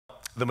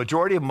the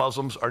majority of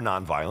Muslims are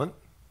nonviolent.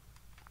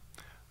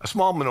 A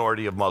small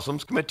minority of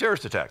Muslims commit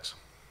terrorist attacks,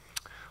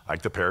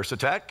 like the Paris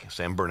attack,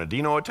 San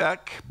Bernardino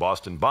attack,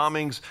 Boston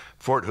bombings,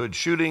 Fort Hood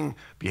shooting,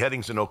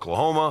 beheadings in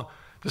Oklahoma.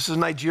 This is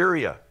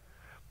Nigeria.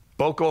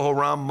 Boko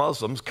Haram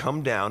Muslims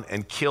come down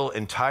and kill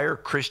entire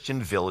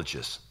Christian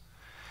villages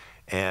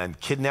and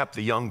kidnap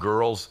the young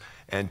girls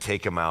and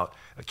take them out.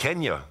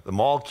 Kenya, the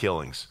mall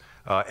killings.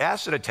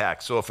 Acid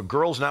attacks. So if a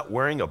girl's not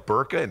wearing a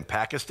burqa in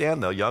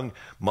Pakistan, the young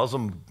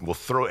Muslim will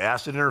throw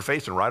acid in her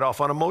face and ride off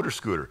on a motor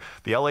scooter.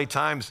 The LA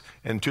Times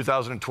in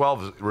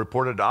 2012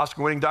 reported an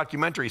Oscar-winning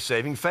documentary,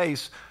 Saving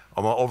Face,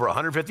 over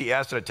 150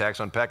 acid attacks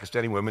on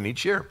Pakistani women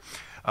each year.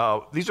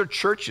 These are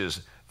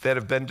churches that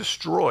have been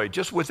destroyed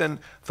just within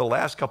the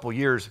last couple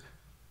years.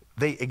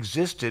 They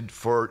existed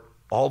for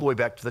all the way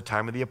back to the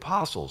time of the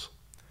apostles.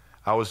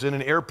 I was in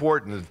an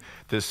airport, and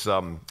this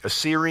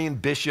Assyrian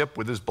bishop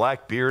with his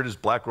black beard, his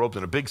black robes,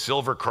 and a big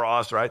silver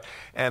cross, right?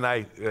 And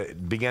I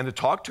began to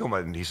talk to him,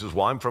 and he says,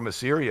 well, I'm from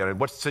Assyria. And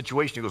what's the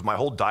situation? He goes, my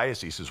whole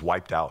diocese is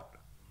wiped out.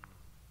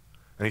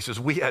 And he says,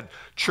 we had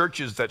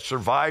churches that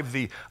survived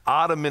the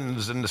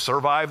Ottomans and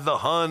survived the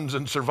Huns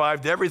and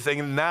survived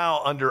everything, and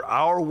now under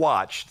our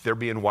watch, they're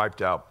being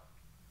wiped out.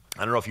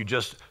 I don't know if you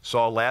just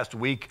saw last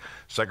week,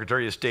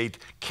 Secretary of State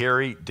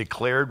Kerry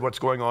declared what's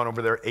going on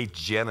over there a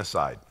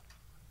genocide.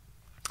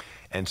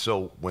 And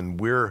so when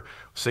we're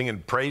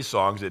singing praise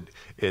songs,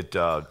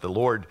 the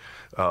Lord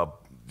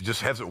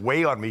just has it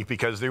weigh on me,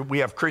 because we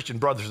have Christian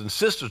brothers and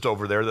sisters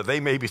over there that they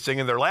may be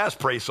singing their last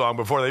praise song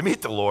before they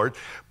meet the Lord.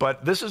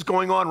 But this is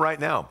going on right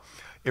now.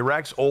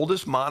 Iraq's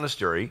oldest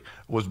monastery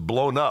was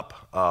blown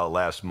up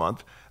last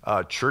month.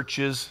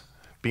 Churches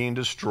being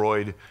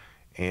destroyed.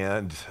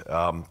 And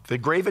the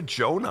grave of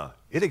Jonah,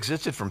 it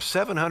existed from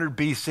 700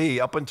 BC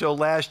up until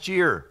last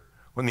year,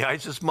 when the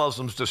ISIS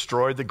Muslims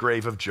destroyed the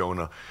grave of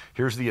Jonah.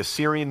 Here's the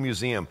Assyrian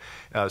Museum.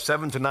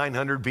 700 to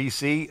 900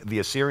 BC, the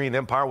Assyrian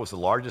Empire was the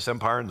largest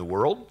empire in the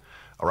world.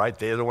 All right,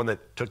 they're the one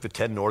that took the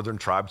 10 northern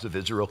tribes of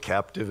Israel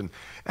captive. And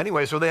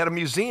anyway, so they had a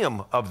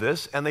museum of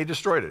this, and they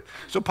destroyed it.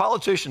 So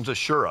politicians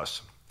assure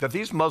us that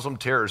these Muslim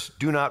terrorists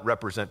do not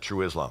represent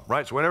true Islam,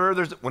 right? So whenever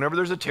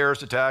there's a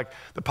terrorist attack,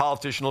 the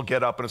politician will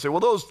get up and say,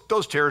 well,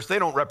 those terrorists, they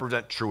don't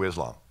represent true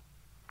Islam.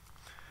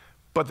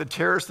 But the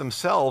terrorists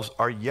themselves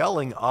are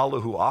yelling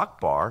Allahu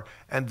Akbar,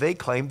 and they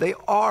claim they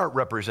are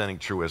representing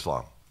true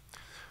Islam.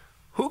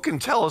 Who can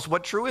tell us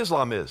what true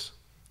Islam is?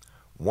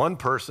 One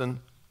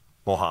person,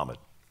 Muhammad.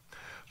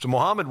 So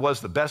Muhammad was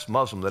the best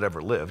Muslim that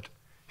ever lived.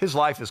 His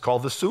life is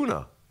called the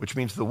Sunnah, which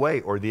means the way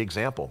or the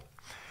example.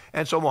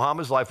 And so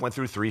Muhammad's life went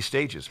through 3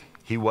 stages.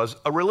 He was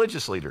a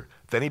religious leader,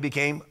 then he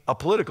became a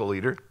political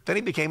leader, then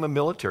he became a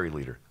military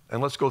leader.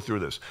 And let's go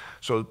through this.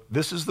 So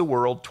this is the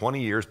world 20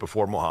 years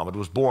before Muhammad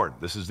was born.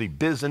 This is the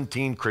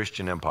Byzantine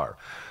Christian Empire.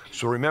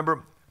 So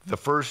remember, the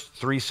first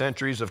 3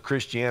 centuries of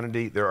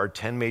Christianity, there are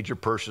 10 major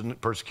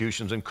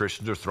persecutions, and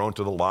Christians are thrown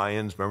to the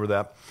lions. Remember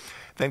that?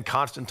 Then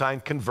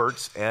Constantine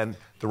converts, and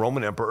the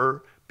Roman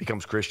emperor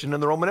becomes Christian,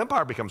 and the Roman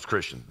Empire becomes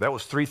Christian. That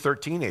was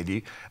 313 AD.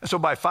 And so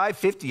by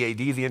 550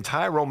 AD, the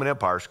entire Roman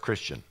Empire is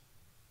Christian.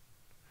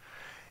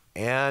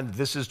 And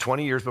this is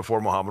 20 years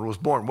before Muhammad was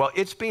born. Well,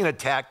 it's being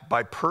attacked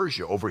by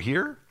Persia over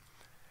here.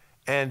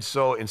 And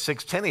so in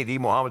 610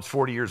 AD, Muhammad's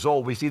 40 years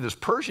old. We see this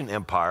Persian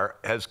Empire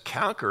has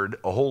conquered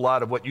a whole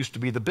lot of what used to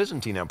be the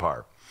Byzantine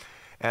Empire.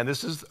 And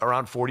this is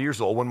around 40 years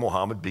old when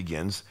Muhammad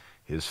begins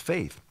his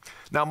faith.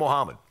 Now,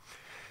 Muhammad,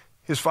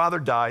 his father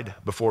died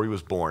before he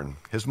was born.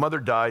 His mother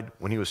died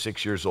when he was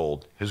 6 years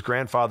old. His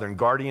grandfather and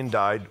guardian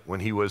died when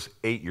he was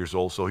 8 years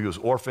old. So he was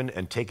orphaned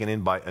and taken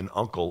in by an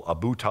uncle,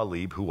 Abu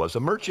Talib, who was a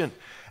merchant.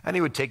 And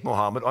he would take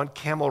Muhammad on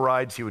camel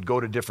rides. He would go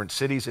to different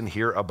cities and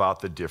hear about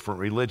the different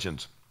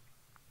religions.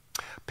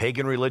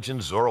 Pagan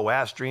religions,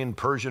 Zoroastrian,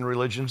 Persian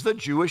religions, the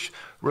Jewish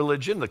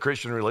religion, the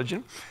Christian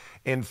religion.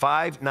 In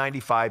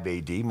 595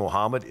 AD,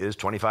 Muhammad is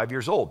 25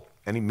 years old,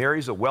 and he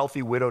marries a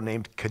wealthy widow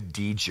named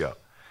Khadijah.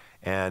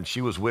 And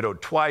she was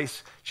widowed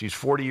twice. She's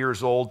 40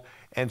 years old,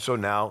 and so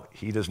now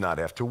he does not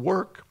have to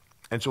work.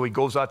 And so he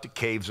goes out to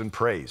caves and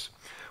prays,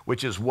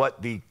 which is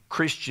what the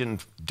Christian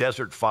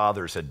desert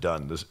fathers had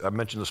done. I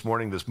mentioned this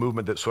morning this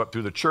movement that swept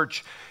through the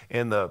church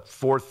in the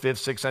 4th,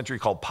 5th, 6th century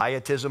called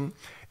Pietism.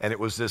 And it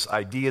was this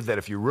idea that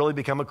if you really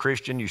become a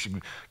Christian, you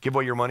should give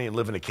away your money and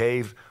live in a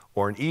cave.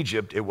 Or in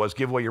Egypt, it was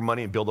give away your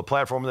money and build a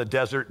platform in the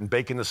desert and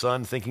bake in the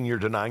sun, thinking you're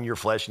denying your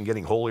flesh and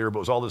getting holier, but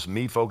it was all this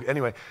me folk.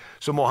 Anyway,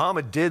 so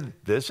Muhammad did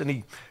this, and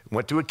he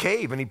went to a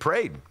cave and he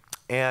prayed.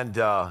 And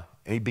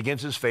he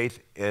begins his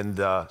faith in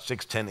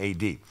 610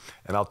 AD.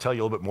 And I'll tell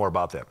you a little bit more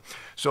about that.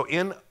 So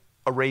in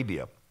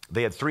Arabia,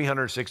 they had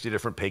 360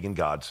 different pagan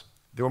gods.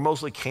 They were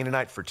mostly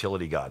Canaanite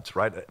fertility gods,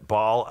 right?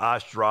 Baal,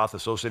 Ashtaroth,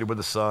 associated with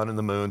the sun and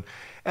the moon.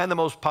 And the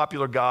most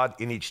popular god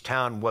in each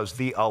town was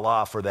the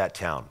Allah for that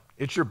town.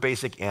 It's your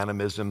basic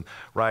animism,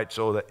 right?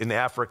 So that in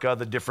Africa,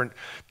 the different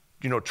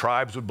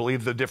tribes would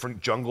believe the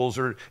different jungles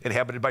are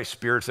inhabited by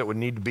spirits that would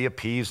need to be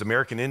appeased.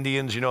 American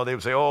Indians, they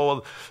would say,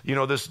 oh,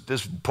 well,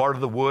 this part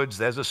of the woods,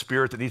 there's a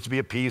spirit that needs to be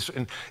appeased.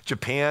 In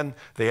Japan,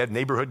 they had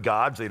neighborhood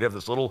gods. They'd have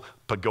this little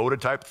pagoda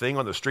type thing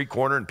on the street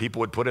corner, and people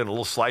would put in a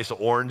little slice of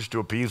orange to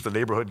appease the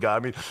neighborhood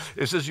god. I mean,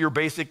 this is your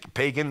basic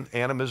pagan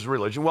animist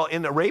religion. Well,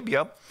 in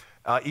Arabia,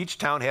 each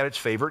town had its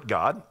favorite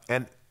god,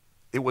 and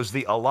it was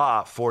the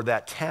Allah for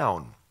that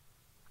town.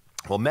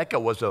 Well, Mecca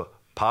was a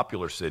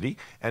popular city,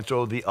 and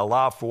so the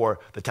Allah for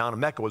the town of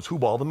Mecca was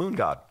Hubal, the moon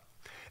god.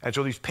 And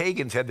so these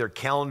pagans had their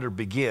calendar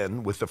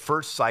begin with the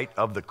first sight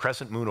of the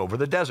crescent moon over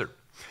the desert.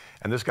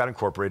 And this got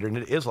incorporated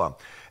into Islam.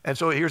 And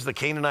so here's the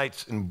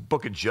Canaanites in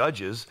Book of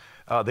Judges.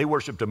 They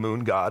worshipped a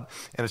moon god.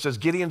 And it says,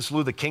 Gideon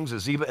slew the kings of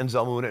Zebah and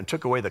Zalmunna and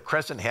took away the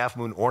crescent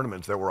half-moon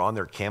ornaments that were on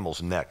their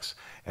camels' necks.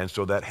 And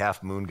so that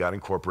half-moon got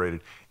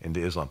incorporated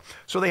into Islam.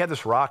 So they had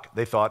this rock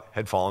they thought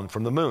had fallen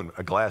from the moon,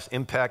 a glass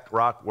impact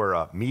rock where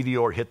a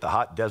meteor hit the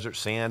hot desert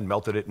sand,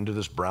 melted it into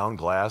this brown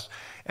glass.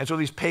 And so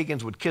these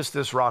pagans would kiss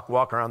this rock,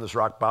 walk around this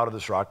rock, bow to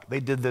this rock.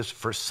 They did this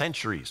for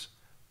centuries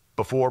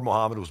before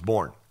Muhammad was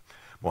born.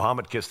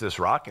 Muhammad kissed this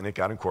rock, and it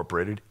got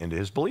incorporated into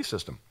his belief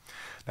system.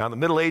 Now, in the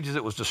Middle Ages,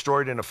 it was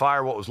destroyed in a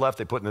fire. What was left,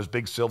 they put in this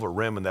big silver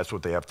rim, and that's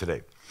what they have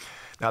today.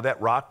 Now,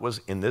 that rock was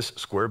in this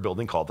square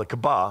building called the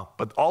Kaaba,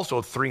 but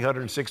also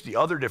 360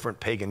 other different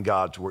pagan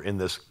gods were in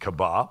this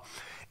Kaaba.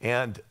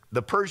 And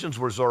the Persians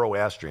were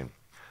Zoroastrian.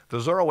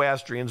 The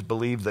Zoroastrians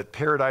believed that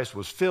paradise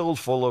was filled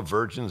full of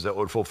virgins that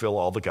would fulfill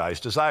all the guy's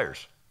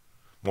desires.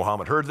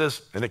 Muhammad heard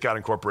this, and it got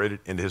incorporated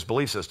into his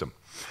belief system.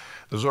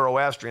 The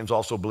Zoroastrians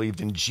also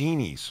believed in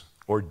genies,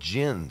 or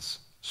jinns,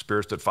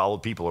 spirits that followed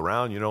people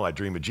around. I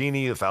Dream of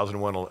Genie,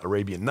 1001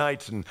 Arabian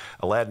Nights, and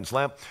Aladdin's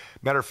Lamp.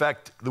 Matter of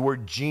fact, the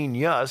word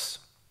genius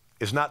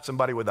is not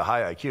somebody with a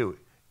high IQ.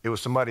 It was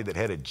somebody that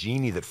had a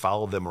genie that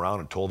followed them around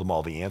and told them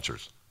all the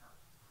answers.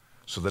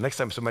 So the next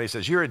time somebody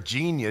says, you're a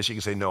genius, you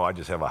can say, no, I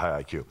just have a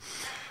high IQ.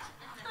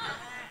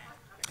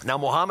 Now,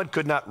 Muhammad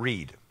could not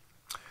read,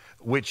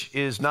 which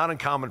is not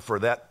uncommon for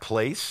that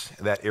place,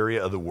 that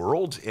area of the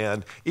world.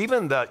 And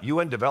even the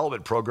UN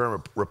Development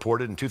Program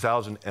reported in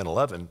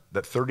 2011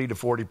 that 30 to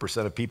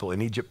 40% of people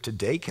in Egypt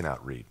today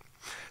cannot read.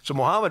 So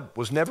Muhammad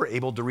was never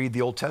able to read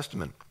the Old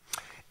Testament.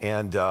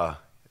 And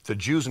the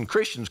Jews and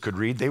Christians could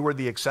read. They were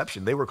the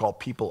exception. They were called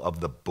people of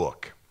the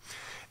book.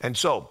 And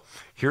so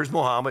here's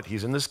Muhammad.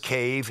 He's in this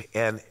cave,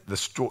 and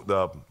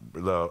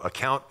the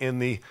account in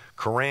the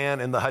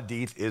Quran and the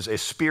Hadith is a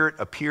spirit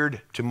appeared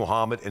to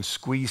Muhammad and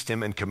squeezed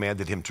him and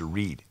commanded him to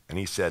read. And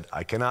he said,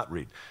 I cannot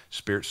read.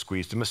 Spirit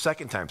squeezed him a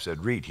second time,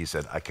 said, read. He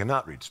said, I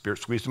cannot read. Spirit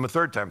squeezed him a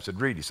third time,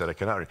 said, read. He said, I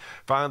cannot read.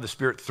 Finally, the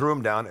spirit threw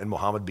him down, and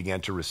Muhammad began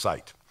to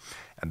recite.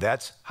 And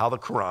that's how the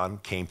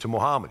Quran came to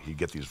Muhammad. He'd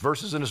get these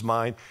verses in his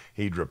mind.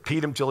 He'd repeat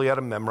them till he had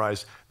them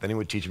memorized. Then he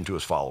would teach them to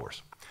his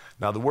followers.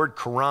 Now, the word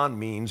Quran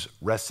means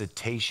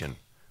recitation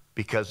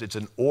because it's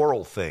an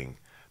oral thing,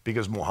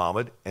 because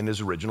Muhammad and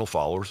his original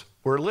followers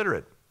were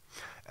illiterate.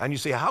 And you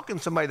say, how can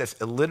somebody that's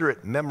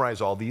illiterate memorize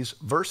all these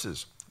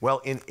verses? Well,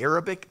 in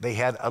Arabic, they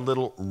had a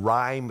little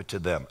rhyme to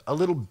them, a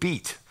little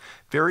beat,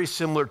 very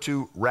similar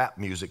to rap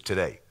music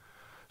today.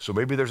 So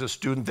maybe there's a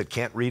student that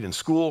can't read in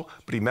school,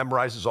 but he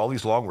memorizes all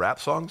these long rap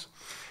songs.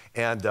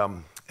 And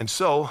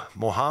so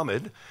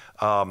Muhammad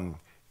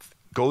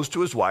goes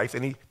to his wife,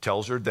 and he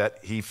tells her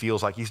that he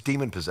feels like he's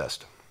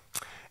demon-possessed.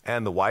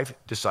 And the wife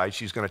decides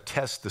she's going to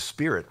test the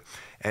spirit.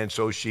 And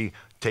so she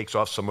takes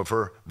off some of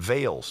her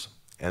veils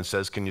and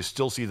says, can you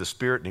still see the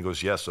spirit? And he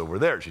goes, yes, over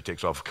there. She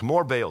takes off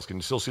more veils. Can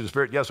you still see the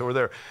spirit? Yes, over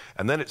there.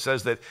 And then it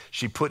says that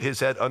she put his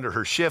head under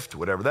her shift,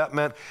 whatever that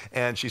meant.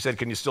 And she said,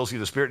 can you still see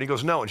the spirit? And he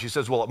goes, no. And she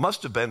says, well, it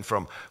must have been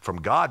from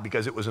God,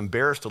 because it was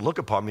embarrassed to look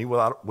upon me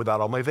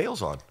without all my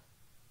veils on.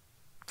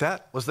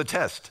 That was the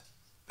test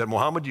that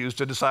Muhammad used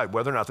to decide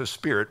whether or not this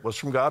spirit was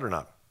from God or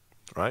not,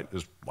 right?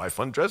 His wife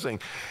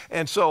undressing.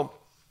 And so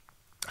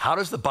how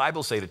does the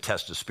Bible say to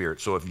test a spirit?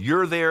 So if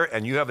you're there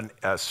and you have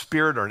a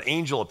spirit or an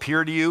angel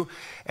appear to you,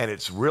 and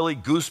it's really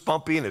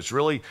goosebumpy and it's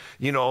really,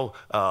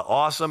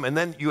 awesome, and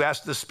then you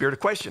ask the spirit a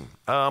question.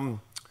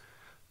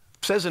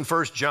 It says in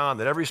 1 John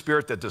that every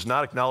spirit that does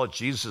not acknowledge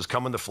Jesus has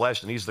come in the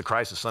flesh and he's the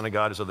Christ, the Son of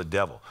God, is of the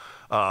devil.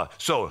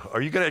 So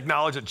are you going to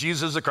acknowledge that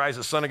Jesus is the Christ,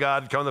 the Son of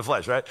God, come in the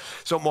flesh, right?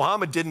 So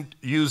Muhammad didn't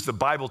use the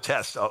Bible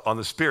test on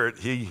the spirit.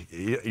 He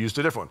used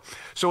a different one.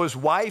 So his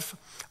wife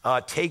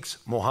takes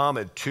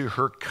Muhammad to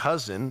her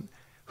cousin,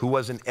 who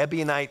was an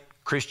Ebionite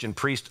Christian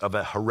priest of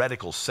a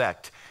heretical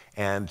sect.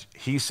 And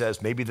he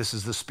says, maybe this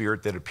is the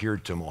spirit that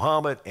appeared to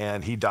Muhammad,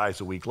 and he dies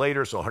a week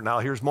later. So now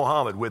here's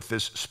Muhammad with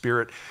this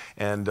spirit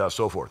and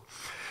so forth.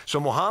 So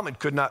Muhammad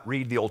could not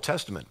read the Old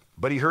Testament,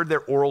 but he heard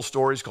their oral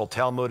stories called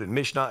Talmud and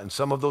Mishnah, and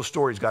some of those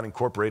stories got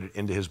incorporated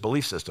into his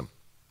belief system.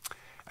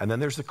 And then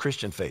there's the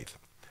Christian faith.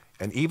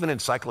 And even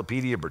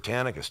Encyclopedia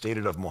Britannica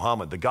stated of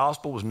Muhammad, the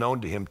gospel was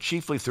known to him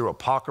chiefly through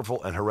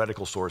apocryphal and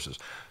heretical sources.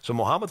 So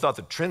Muhammad thought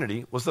the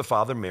Trinity was the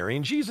Father, Mary,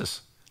 and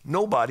Jesus.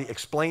 Nobody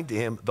explained to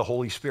him the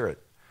Holy Spirit.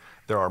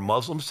 There are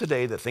Muslims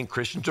today that think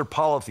Christians are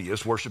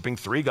polytheists, worshiping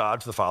three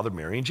gods, the Father,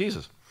 Mary, and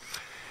Jesus.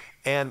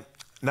 And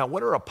Now,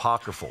 what are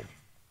apocryphal?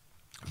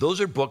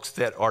 Those are books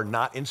that are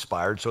not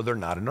inspired, so they're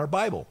not in our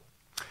Bible.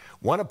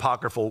 One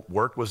apocryphal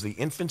work was the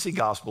Infancy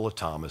Gospel of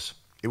Thomas.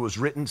 It was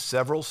written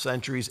several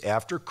centuries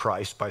after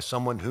Christ by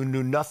someone who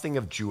knew nothing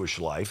of Jewish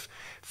life,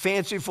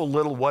 fanciful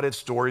little what-if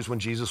stories when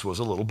Jesus was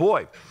a little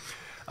boy.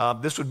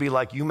 This would be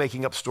like you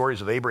making up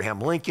stories of Abraham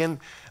Lincoln,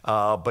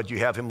 but you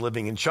have him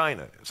living in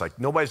China. It's like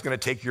nobody's going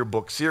to take your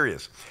book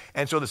serious.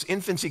 And so this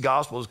infancy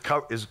gospel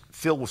is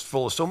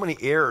full of so many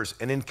errors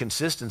and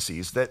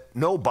inconsistencies that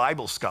no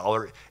Bible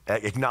scholar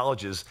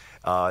acknowledges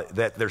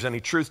that there's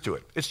any truth to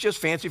it. It's just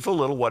fanciful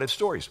little what-if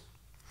stories.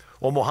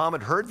 Well,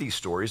 Muhammad heard these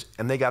stories,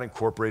 and they got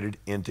incorporated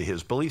into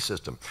his belief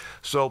system.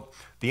 So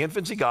the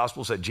infancy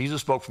gospel said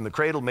Jesus spoke from the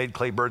cradle, made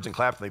clay birds and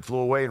clapped, and they flew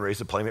away and raised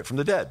a playmate from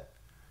the dead.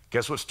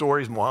 Guess what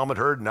stories Muhammad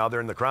heard? Now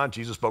they're in the Quran.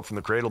 Jesus spoke from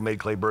the cradle, made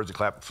clay birds and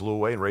clapped, flew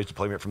away, and raised a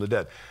playmate from the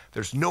dead.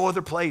 There's no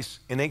other place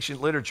in ancient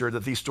literature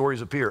that these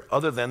stories appear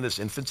other than this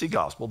infancy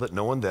gospel that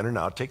no one then or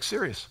now takes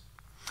serious.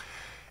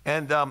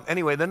 And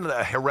anyway, then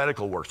the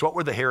heretical works. What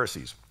were the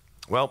heresies?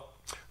 Well,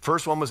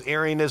 first one was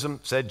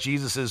Arianism, said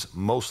Jesus is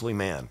mostly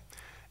man.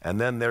 And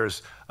then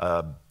there's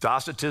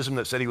Docetism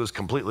that said he was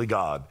completely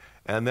God.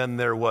 And then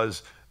there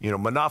was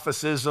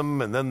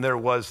Monophysitism, and then there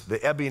was the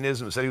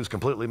Ebionism that said he was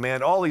completely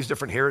man, all these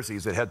different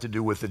heresies that had to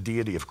do with the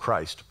deity of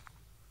Christ.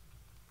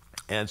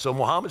 And so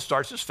Muhammad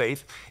starts his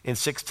faith in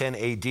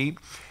 610 AD,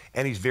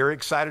 and he's very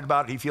excited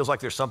about it. He feels like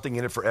there's something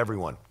in it for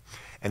everyone.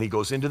 And he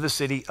goes into the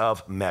city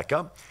of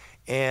Mecca,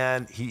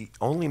 and he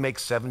only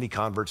makes 70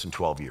 converts in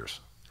 12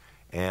 years.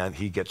 And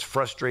he gets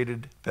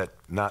frustrated that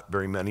not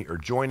very many are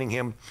joining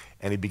him,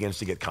 and he begins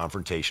to get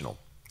confrontational.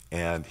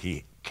 And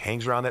he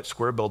hangs around that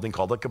square building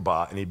called the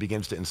Kaaba, and he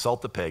begins to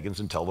insult the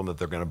pagans and tell them that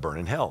they're going to burn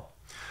in hell.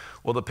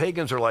 Well, the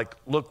pagans are like,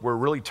 look, we're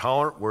really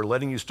tolerant. We're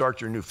letting you start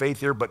your new faith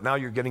here, but now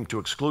you're getting too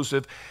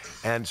exclusive.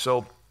 And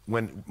so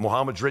when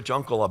Muhammad's rich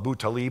uncle, Abu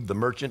Talib, the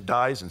merchant,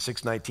 dies in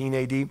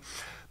 619 AD,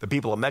 the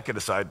people of Mecca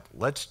decide,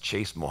 let's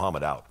chase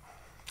Muhammad out.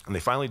 And they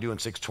finally do in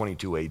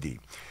 622 AD.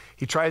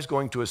 He tries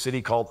going to a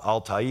city called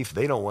Al-Taif.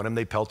 They don't want him.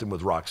 They pelt him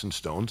with rocks and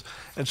stones.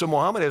 And so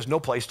Muhammad has no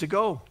place to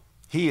go.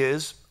 He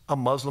is a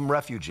Muslim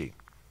refugee.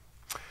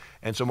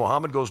 And so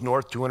Muhammad goes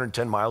north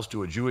 210 miles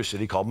to a Jewish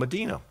city called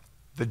Medina.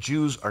 The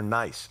Jews are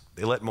nice.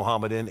 They let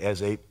Muhammad in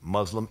as a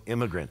Muslim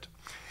immigrant.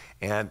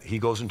 And he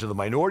goes into the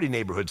minority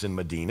neighborhoods in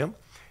Medina,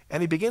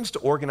 and he begins to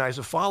organize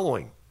a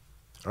following.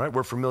 All right,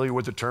 we're familiar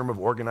with the term of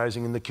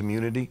organizing in the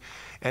community.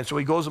 And so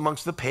he goes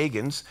amongst the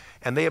pagans,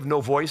 and they have no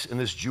voice in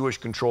this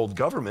Jewish-controlled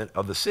government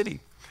of the city.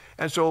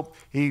 And so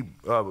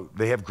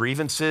they have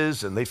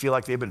grievances, and they feel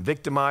like they've been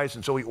victimized,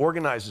 and so he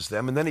organizes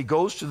them. And then he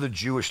goes to the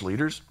Jewish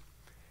leaders,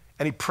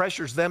 and he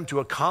pressures them to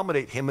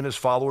accommodate him and his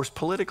followers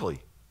politically.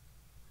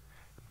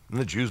 And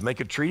the Jews make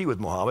a treaty with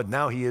Muhammad.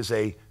 Now he is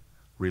a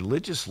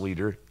religious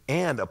leader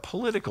and a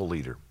political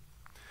leader.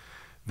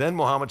 Then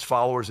Muhammad's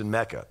followers in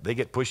Mecca, they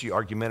get pushy,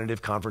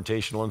 argumentative,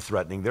 confrontational, and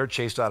threatening. They're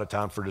chased out of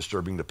town for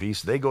disturbing the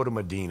peace. They go to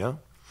Medina,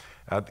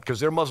 because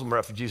they're Muslim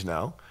refugees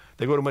now.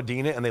 They go to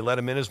Medina, and they let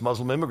them in as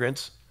Muslim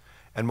immigrants.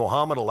 And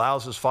Muhammad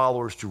allows his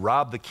followers to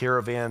rob the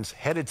caravans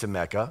headed to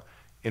Mecca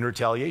in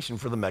retaliation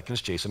for the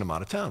Meccans chasing them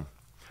out of town.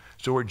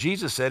 So where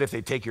Jesus said, if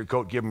they take your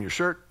coat, give them your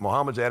shirt,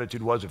 Muhammad's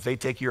attitude was, if they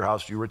take your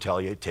house, you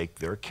retaliate, take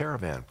their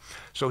caravan.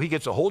 So he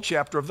gets a whole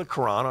chapter of the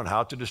Quran on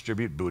how to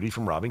distribute booty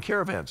from robbing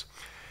caravans.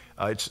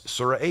 It's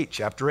Surah 8,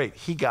 chapter 8.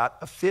 He got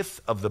a fifth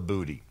of the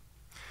booty.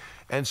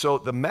 And so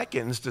the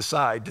Meccans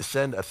decide to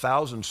send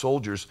 1,000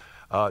 soldiers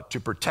to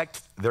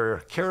protect their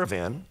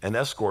caravan and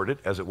escort it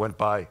as it went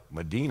by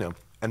Medina.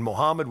 And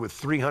Muhammad, with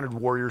 300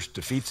 warriors,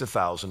 defeats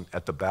 1,000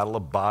 at the Battle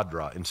of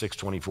Badra in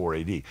 624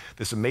 AD.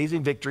 This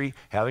amazing victory,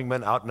 having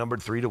been outnumbered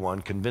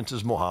 3-1,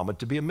 convinces Muhammad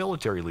to be a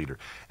military leader.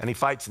 And he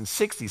fights in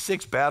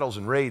 66 battles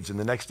and raids in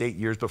the next 8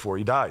 years before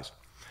he dies.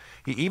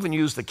 He even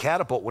used the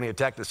catapult when he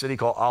attacked a city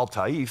called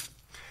Al-Taif.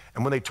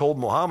 And when they told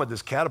Muhammad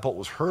this catapult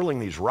was hurling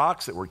these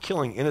rocks that were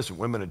killing innocent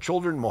women and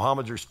children,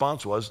 Muhammad's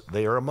response was,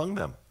 they are among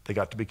them. They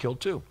got to be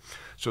killed too.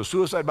 So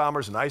suicide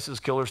bombers and ISIS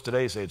killers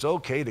today say it's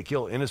okay to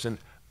kill innocent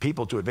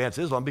people to advance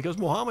Islam because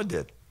Muhammad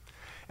did.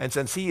 And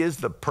since he is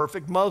the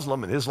perfect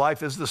Muslim and his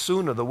life is the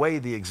sunnah, the way,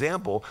 the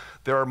example,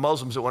 there are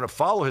Muslims that want to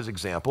follow his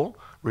example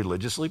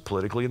religiously,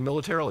 politically, and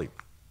militarily.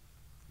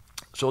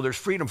 So there's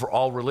freedom for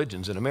all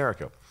religions in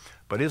America.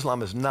 But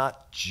Islam is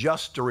not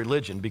just a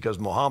religion because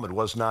Muhammad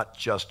was not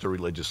just a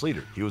religious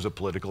leader. He was a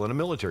political and a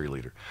military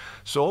leader.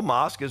 So a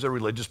mosque is a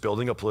religious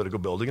building, a political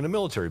building, and a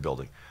military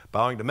building.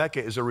 Bowing to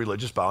Mecca is a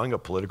religious bowing, a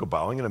political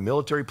bowing, and a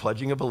military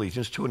pledging of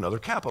allegiance to another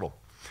capital.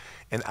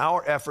 And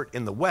our effort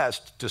in the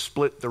West to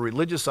split the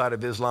religious side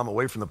of Islam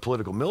away from the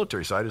political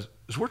military side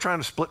is we're trying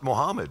to split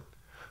Muhammad.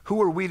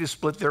 Who are we to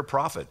split their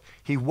prophet?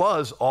 He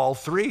was all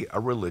three, a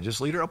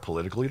religious leader, a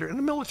political leader, and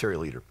a military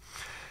leader.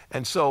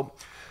 And so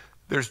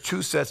there's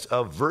two sets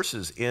of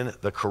verses in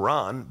the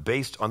Quran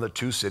based on the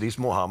two cities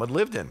Muhammad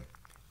lived in.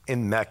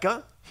 In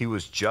Mecca, he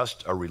was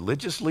just a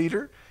religious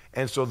leader,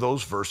 and so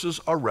those verses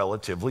are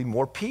relatively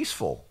more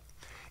peaceful.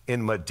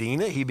 In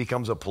Medina, he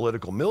becomes a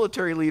political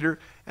military leader,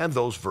 and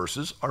those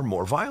verses are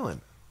more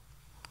violent.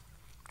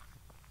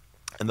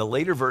 And the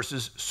later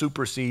verses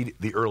supersede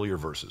the earlier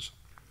verses.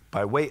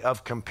 By way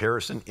of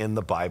comparison in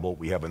the Bible,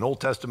 we have an Old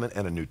Testament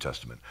and a New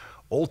Testament.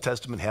 Old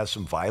Testament has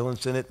some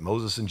violence in it,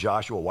 Moses and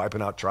Joshua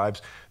wiping out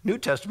tribes. New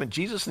Testament,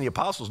 Jesus and the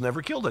apostles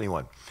never killed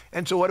anyone.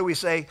 And so what do we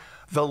say?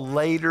 The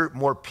later,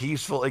 more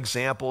peaceful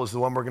example is the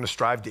one we're going to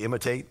strive to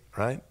imitate,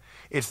 right?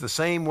 It's the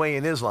same way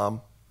in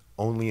Islam,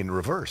 only in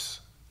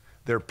reverse.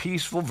 Their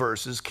peaceful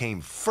verses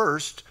came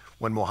first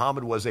when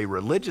Muhammad was a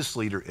religious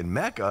leader in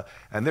Mecca,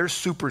 and they're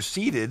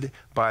superseded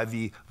by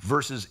the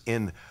verses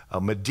in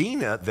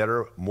Medina that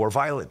are more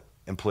violent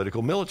and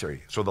political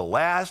military. So the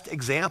last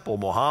example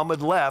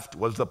Muhammad left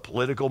was the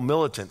political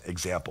militant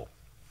example.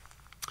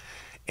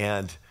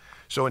 And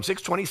so in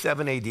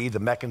 627 AD, the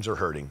Meccans are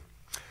hurting.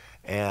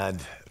 And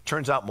it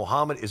turns out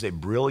Muhammad is a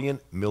brilliant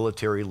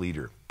military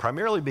leader,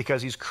 primarily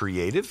because he's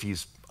creative,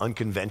 he's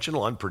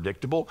unconventional,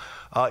 unpredictable.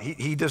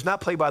 He does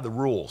not play by the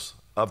rules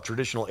of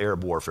traditional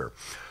Arab warfare.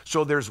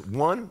 So there's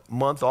 1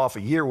 month off a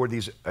year where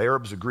these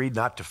Arabs agreed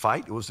not to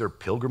fight. It was their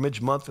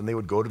pilgrimage month, and they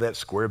would go to that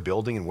square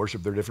building and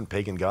worship their different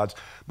pagan gods.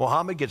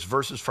 Muhammad gets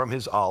verses from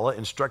his Allah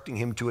instructing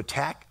him to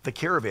attack the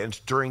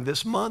caravans during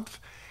this month.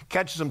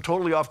 Catches them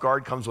totally off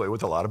guard, comes away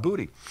with a lot of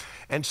booty.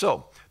 And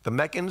so the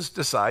Meccans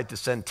decide to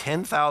send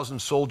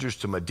 10,000 soldiers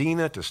to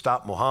Medina to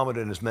stop Muhammad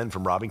and his men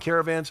from robbing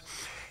caravans.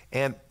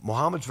 And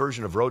Muhammad's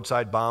version of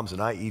roadside bombs and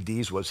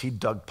IEDs was he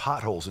dug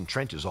potholes and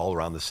trenches all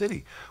around the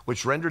city,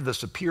 which rendered the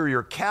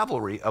superior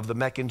cavalry of the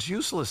Meccans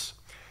useless.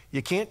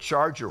 You can't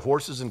charge your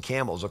horses and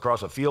camels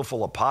across a field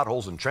full of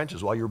potholes and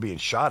trenches while you're being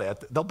shot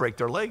at. They'll break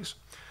their legs.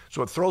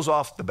 So it throws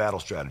off the battle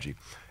strategy.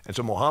 And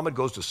so Muhammad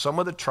goes to some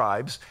of the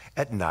tribes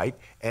at night,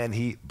 and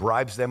he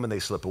bribes them and they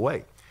slip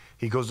away.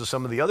 He goes to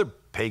some of the other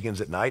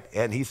pagans at night,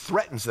 and he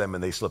threatens them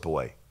and they slip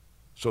away.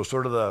 So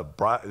sort of the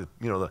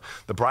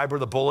bribe or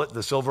the bullet,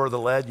 the silver or the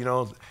lead,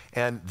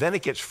 and then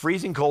it gets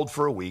freezing cold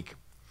for a week,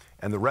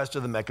 and the rest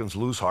of the Meccans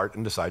lose heart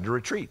and decide to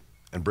retreat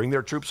and bring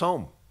their troops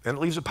home. And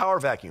it leaves a power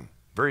vacuum,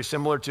 very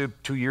similar to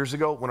 2 years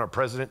ago when our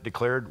president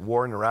declared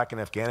war in Iraq and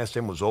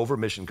Afghanistan was over,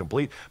 mission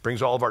complete,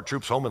 brings all of our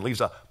troops home and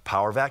leaves a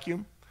power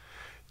vacuum.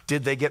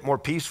 Did they get more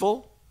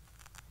peaceful?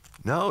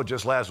 No,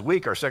 just last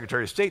week our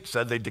Secretary of State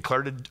said they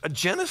declared a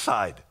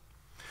genocide.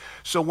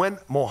 So when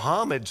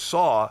Muhammad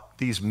saw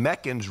these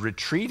Meccans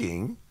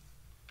retreating,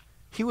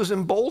 he was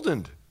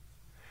emboldened.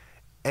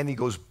 And he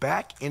goes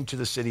back into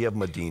the city of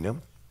Medina.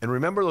 And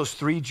remember those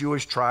 3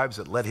 Jewish tribes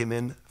that let him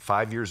in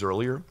 5 years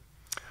earlier?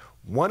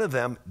 One of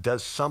them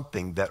does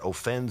something that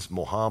offends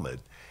Muhammad,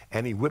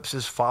 and he whips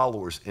his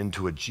followers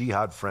into a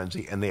jihad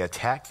frenzy, and they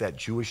attack that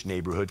Jewish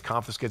neighborhood,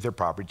 confiscate their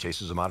property,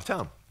 chases them out of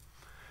town.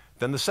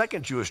 Then the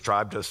second Jewish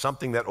tribe does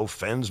something that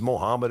offends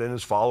Muhammad and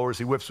his followers.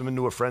 He whips them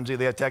into a frenzy.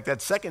 They attack that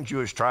second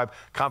Jewish tribe,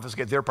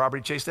 confiscate their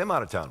property, chase them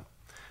out of town.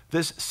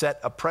 This set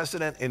a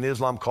precedent in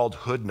Islam called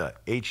hudna,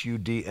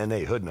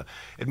 H-U-D-N-A, hudna.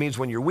 It means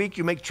when you're weak,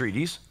 you make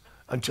treaties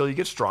until you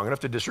get strong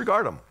enough to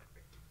disregard them.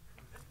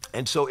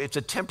 And so it's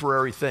a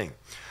temporary thing.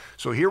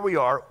 So here we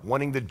are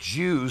wanting the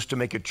Jews to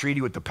make a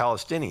treaty with the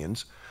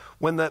Palestinians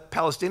when the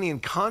Palestinian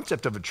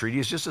concept of a treaty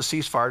is just a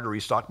ceasefire to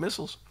restock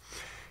missiles.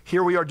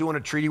 Here we are doing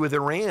a treaty with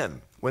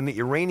Iran when the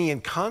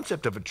Iranian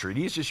concept of a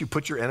treaty is just you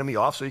put your enemy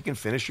off so you can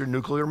finish your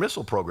nuclear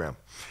missile program.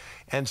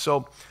 And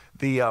so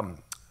the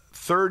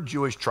third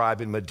Jewish tribe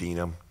in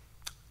Medina,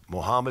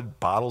 Muhammad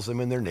bottles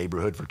them in their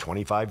neighborhood for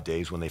 25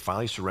 days. When they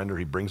finally surrender,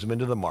 he brings them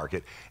into the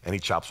market and he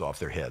chops off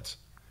their heads.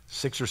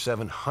 600 or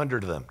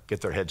 700 of them get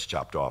their heads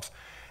chopped off.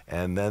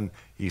 And then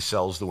he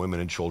sells the women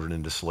and children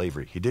into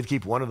slavery. He did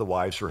keep one of the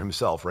wives for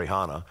himself,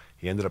 Rayhana.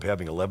 He ended up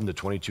having 11 to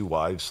 22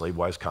 wives, slave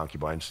wives,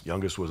 concubines.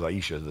 Youngest was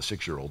Aisha, the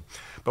 6-year-old.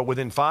 But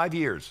within 5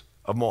 years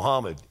of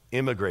Muhammad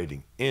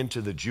immigrating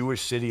into the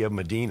Jewish city of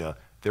Medina,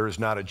 there is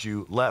not a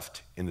Jew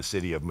left in the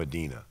city of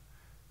Medina.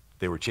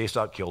 They were chased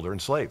out, killed, or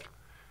enslaved.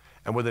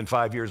 And within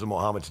 5 years of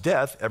Muhammad's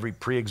death, every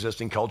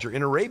pre-existing culture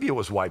in Arabia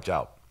was wiped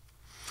out.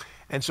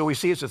 And so we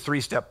see it's a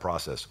 3-step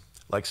process.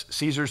 Like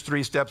Caesar's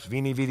 3 steps,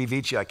 Veni, Vidi,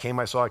 Vici, I came,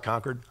 I saw, I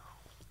conquered.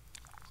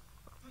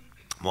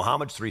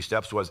 Muhammad's 3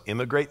 steps was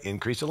immigrate,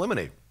 increase,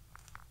 eliminate.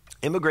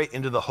 Immigrate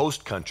into the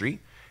host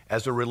country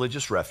as a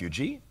religious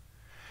refugee.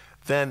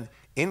 Then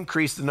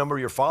increase the number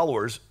of your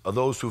followers, of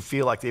those who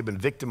feel like they've been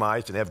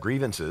victimized and have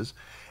grievances,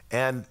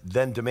 and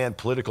then demand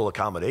political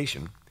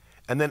accommodation.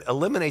 And then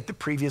eliminate the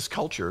previous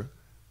culture,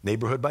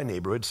 neighborhood by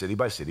neighborhood, city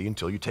by city,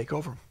 until you take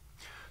over.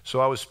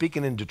 So I was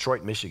speaking in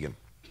Detroit, Michigan,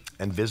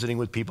 and visiting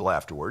with people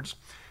afterwards.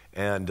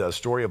 And a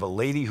story of a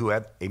lady who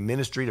had a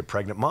ministry to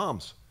pregnant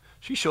moms.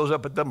 She shows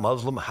up at the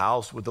Muslim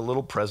house with a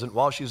little present.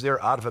 While she's there,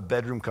 out of a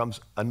bedroom comes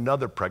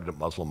another pregnant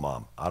Muslim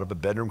mom. Out of a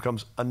bedroom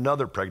comes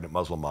another pregnant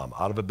Muslim mom.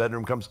 Out of a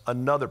bedroom comes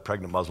another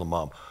pregnant Muslim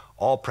mom,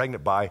 all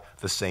pregnant by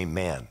the same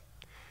man.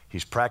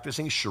 He's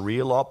practicing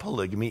Sharia law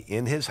polygamy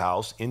in his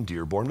house in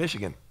Dearborn,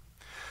 Michigan.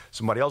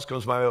 Somebody else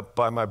comes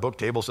by my book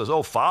table, says,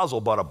 oh,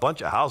 Fazel bought a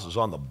bunch of houses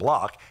on the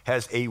block,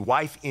 has a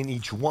wife in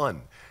each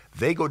one.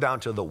 They go down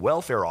to the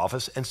welfare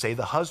office and say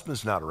the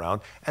husband's not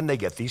around, and they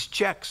get these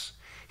checks.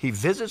 He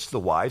visits the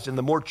wives, and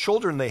the more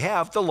children they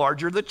have, the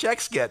larger the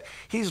checks get.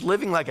 He's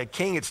living like a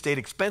king at state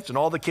expense, and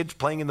all the kids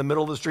playing in the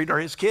middle of the street are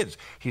his kids.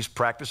 He's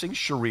practicing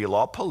Sharia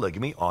law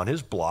polygamy on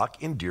his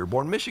block in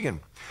Dearborn, Michigan.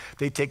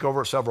 They take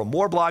over several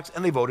more blocks,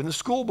 and they vote in the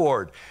school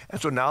board.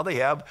 And so now they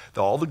have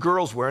all the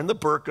girls wearing the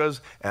burqas,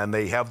 and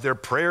they have their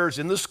prayers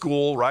in the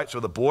school, right? So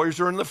the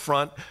boys are in the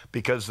front,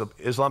 because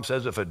Islam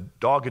says if a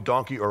dog, a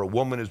donkey, or a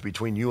woman is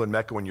between you and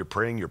Mecca when you're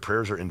praying, your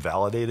prayers are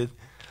invalidated.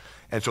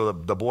 And so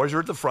the boys are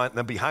at the front, and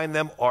then behind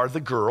them are the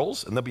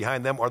girls, and then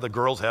behind them are the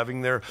girls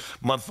having their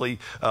monthly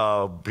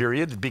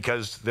period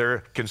because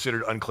they're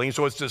considered unclean.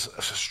 So it's this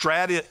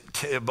strategy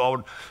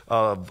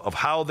of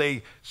how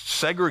they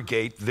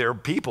segregate their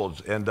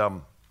peoples.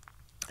 And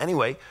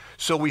anyway,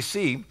 so we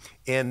see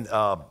in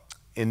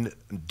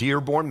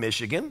Dearborn,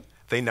 Michigan,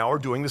 they now are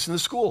doing this in the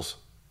schools.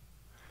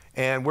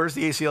 And where's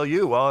the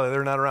ACLU? Well,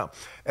 they're not around.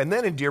 And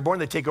then in Dearborn,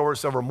 they take over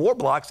several more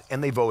blocks,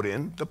 and they vote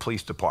in the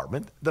police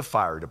department, the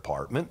fire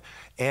department,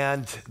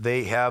 and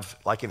they have,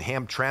 like in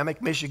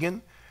Hamtramck,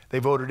 Michigan, they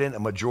voted in a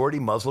majority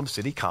Muslim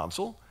city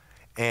council,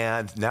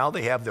 and now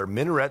they have their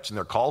minarets and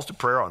their calls to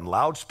prayer on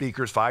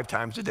loudspeakers 5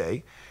 times a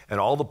day, and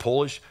all the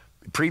Polish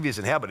previous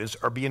inhabitants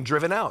are being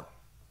driven out.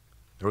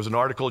 There was an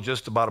article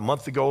just about a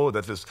month ago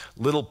that this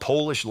little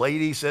Polish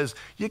lady says,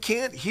 you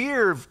can't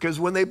hear because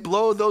when they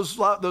blow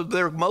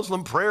their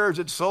Muslim prayers,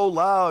 it's so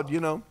loud, you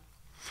know.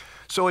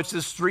 So it's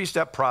this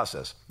 3-step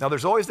process. Now,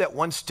 there's always that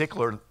one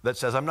stickler that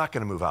says, I'm not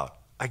going to move out.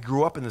 I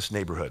grew up in this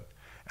neighborhood.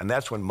 And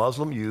that's when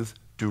Muslim youth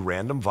do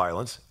random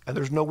violence, and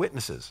there's no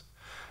witnesses,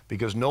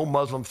 because no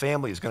Muslim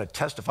family is going to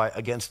testify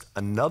against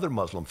another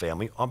Muslim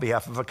family on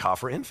behalf of a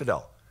kafir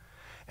infidel.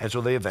 And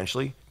so they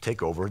eventually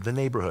take over the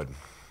neighborhood.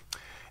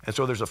 And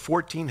so there's a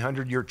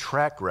 1,400-year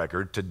track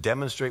record to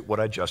demonstrate what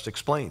I just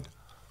explained.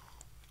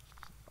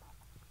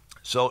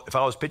 So if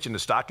I was pitching a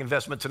stock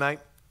investment tonight,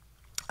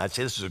 I'd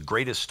say this is the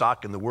greatest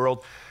stock in the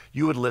world.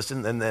 You would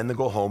listen and then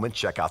go home and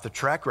check out the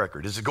track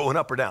record. Is it going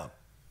up or down?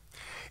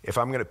 If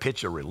I'm going to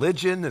pitch a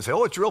religion and say,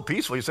 oh, it's real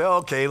peaceful, you say, oh,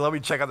 okay, let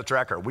me check out the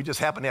track record. We just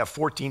happen to have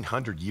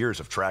 1,400 years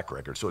of track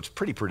record, so it's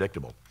pretty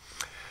predictable.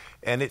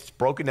 And it's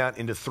broken down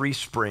into 3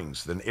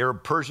 springs: an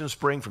Arab-Persian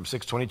spring from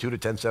 622 to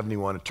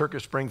 1071, a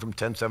Turkish spring from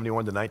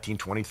 1071 to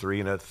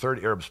 1923, and a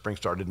third Arab spring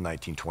started in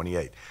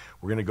 1928.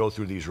 We're going to go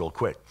through these real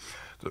quick.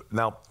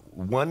 Now,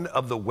 one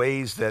of the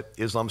ways that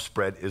Islam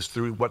spread is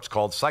through what's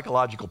called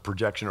psychological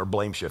projection or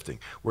blame shifting,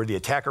 where the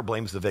attacker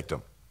blames the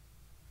victim.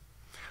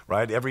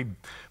 Right?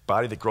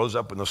 Everybody that grows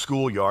up in the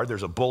schoolyard,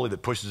 there's a bully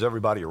that pushes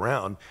everybody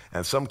around,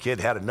 and some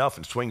kid had enough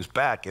and swings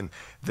back, and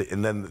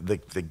then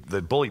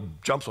the bully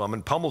jumps on him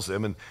and pummels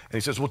him, and he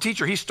says, well,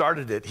 teacher, he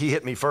started it. He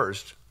hit me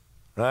first.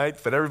 Right?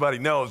 But everybody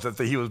knows that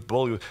he was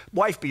bullied.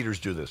 Wife beaters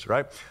do this,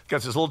 right?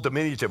 Got this little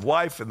diminutive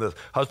wife, and the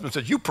husband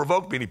says, you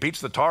provoked me, and he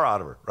beats the tar out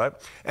of her, right?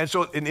 And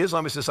so in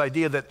Islam, it's this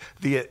idea that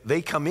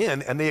they come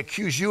in and they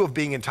accuse you of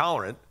being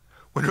intolerant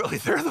when really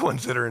they're the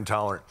ones that are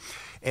intolerant.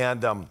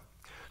 And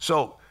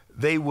so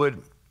they would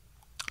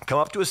come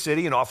up to a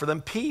city and offer them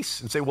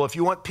peace and say, well, if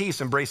you want peace,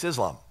 embrace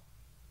Islam.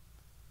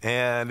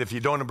 And if you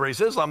don't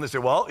embrace Islam, they say,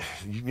 well,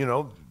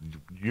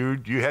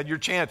 you had your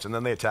chance, and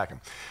then they attack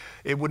them.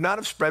 It would not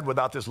have spread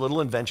without this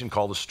little invention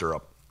called a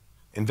stirrup,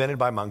 invented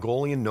by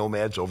Mongolian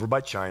nomads over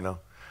by China.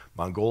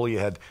 Mongolia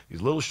had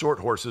these little short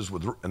horses,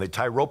 and they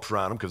tie ropes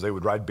around them because they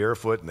would ride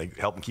barefoot, and they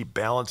help them keep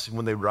balance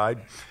when they ride.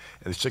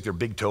 And they stick their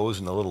big toes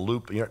in the little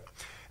loop.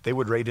 They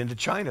would raid into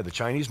China. The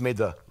Chinese made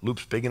the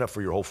loops big enough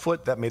for your whole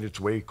foot. That made its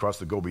way across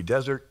the Gobi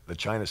Desert, the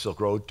China Silk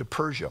Road, to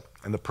Persia.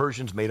 And the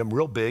Persians made them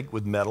real big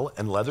with metal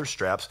and leather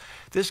straps.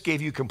 This gave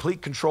you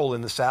complete control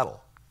in the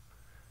saddle.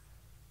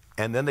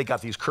 And then they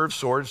got these curved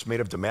swords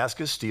made of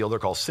Damascus steel. They're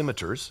called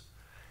scimitars.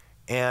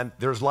 And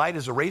they're as light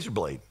as a razor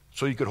blade.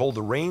 So you could hold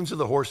the reins of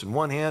the horse in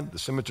one hand, the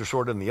scimitar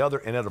sword in the other,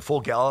 and at a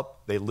full gallop,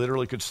 they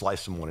literally could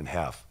slice someone in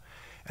half.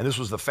 And this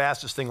was the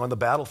fastest thing on the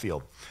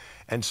battlefield.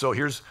 And so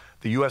here's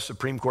the U.S.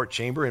 Supreme Court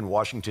chamber in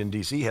Washington,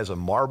 D.C. has a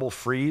marble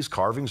frieze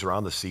carvings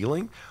around the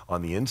ceiling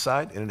on the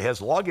inside, and it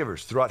has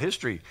lawgivers throughout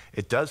history.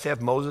 It does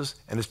have Moses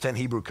and his 10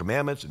 Hebrew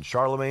commandments and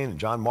Charlemagne and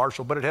John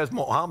Marshall, but it has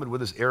Muhammad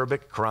with his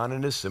Arabic Quran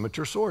and his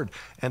scimitar sword.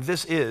 And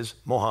this is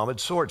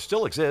Muhammad's sword.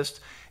 Still exists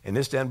in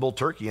Istanbul,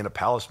 Turkey, in a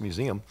palace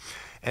museum.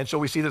 And so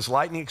we see this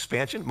lightning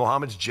expansion.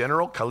 Muhammad's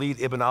general,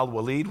 Khalid ibn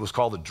al-Walid, was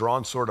called the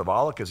drawn sword of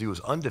Allah because he was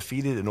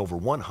undefeated in over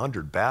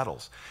 100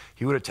 battles.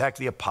 He would attack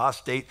the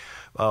apostate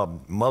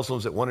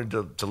Muslims that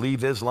wanted to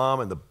leave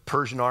Islam, and the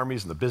Persian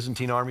armies and the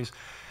Byzantine armies.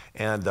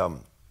 And the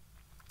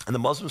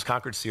Muslims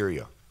conquered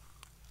Syria.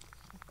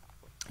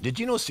 Did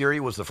you know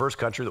Syria was the first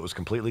country that was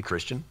completely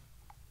Christian,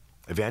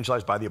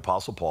 evangelized by the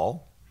Apostle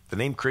Paul? The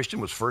name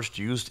Christian was first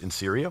used in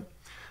Syria.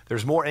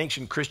 There's more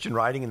ancient Christian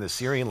writing in the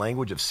Syrian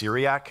language of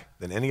Syriac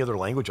than any other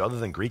language other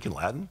than Greek and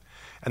Latin.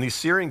 And these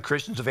Syrian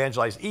Christians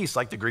evangelized east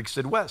like the Greeks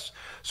did west.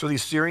 So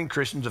these Syrian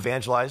Christians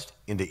evangelized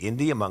into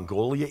India,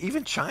 Mongolia,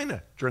 even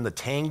China during the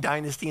Tang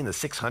dynasty in the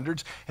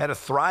 600s, had a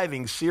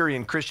thriving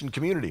Syrian Christian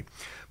community.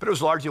 But it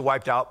was largely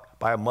wiped out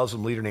by a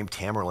Muslim leader named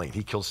Tamerlane.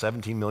 He killed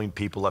 17 million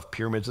people, left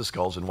pyramids of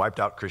skulls, and wiped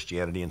out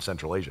Christianity in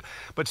Central Asia.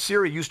 But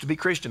Syria used to be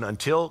Christian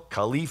until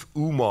Caliph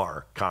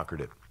Umar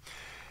conquered it.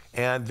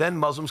 And then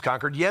Muslims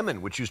conquered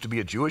Yemen, which used to be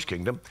a Jewish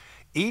kingdom.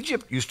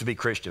 Egypt used to be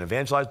Christian,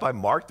 evangelized by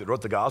Mark that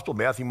wrote the gospel,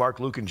 Matthew, Mark,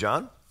 Luke, and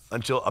John,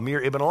 until Amir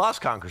ibn al-As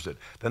conquers it.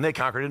 Then they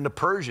conquered it into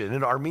Persia and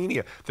into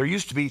Armenia. There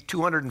used to be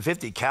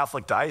 250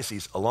 Catholic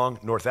dioceses along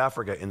North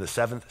Africa in the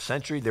 7th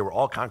century. They were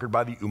all conquered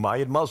by the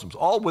Umayyad Muslims,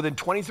 all within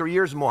 23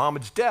 years of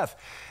Muhammad's death.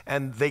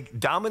 And they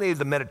dominated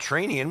the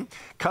Mediterranean,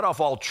 cut off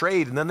all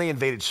trade, and then they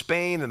invaded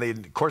Spain, and they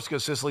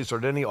Corsica, Sicily,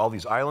 Sardinia, all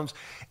these islands.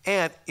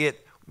 And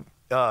it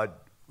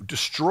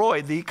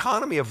destroyed the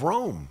economy of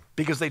Rome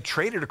because they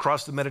traded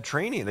across the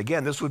Mediterranean.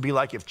 Again, this would be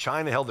like if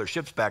China held their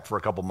ships back for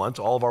a couple months,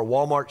 all of our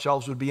Walmart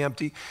shelves would be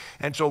empty.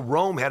 And so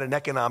Rome had an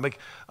economic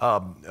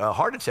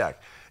heart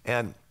attack.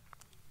 And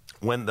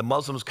when the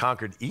Muslims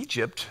conquered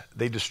Egypt,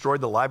 they destroyed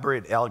the library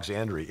at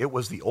Alexandria. It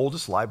was the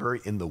oldest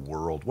library in the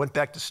world. Went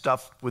back to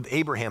stuff with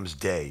Abraham's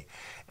day.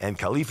 And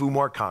Caliph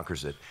Umar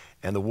conquers it.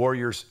 And the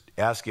warriors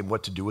ask him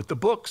what to do with the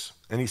books.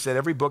 And he said,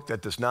 every book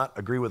that does not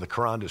agree with the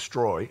Quran,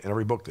 destroy. And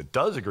every book that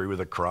does agree with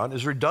the Quran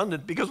is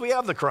redundant because we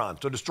have the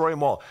Quran, so destroy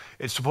them all.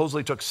 It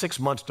supposedly took 6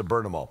 months to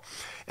burn them all.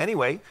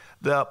 Anyway,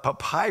 the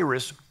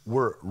papyrus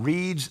were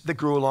reeds that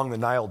grew along the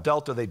Nile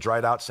Delta. They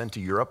dried out, sent to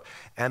Europe,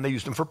 and they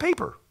used them for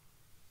paper.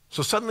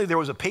 So suddenly there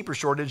was a paper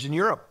shortage in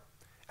Europe,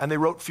 and they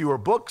wrote fewer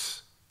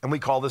books, and we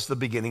call this the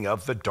beginning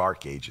of the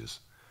Dark Ages.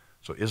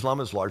 So Islam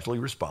is largely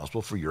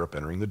responsible for Europe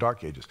entering the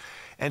Dark Ages.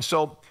 And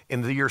so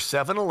in the year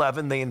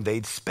 711, they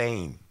invade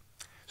Spain.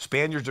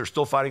 Spaniards are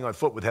still fighting on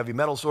foot with heavy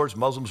metal swords.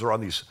 Muslims are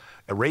on these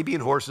Arabian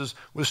horses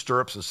with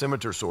stirrups and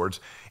scimitar swords.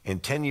 In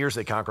 10 years,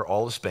 they conquer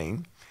all of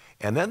Spain.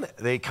 And then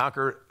they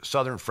conquer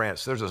southern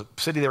France. There's a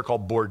city there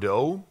called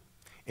Bordeaux.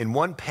 In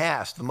one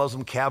pass, the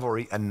Muslim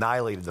cavalry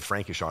annihilated the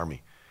Frankish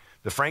army.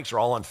 The Franks are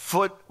all on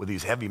foot with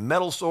these heavy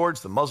metal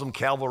swords. The Muslim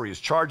cavalry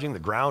is charging. The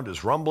ground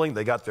is rumbling.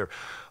 They got their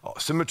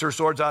scimitar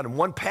swords out. In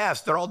one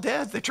pass, they're all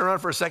dead. They turn around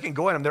for a second,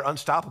 go at them. They're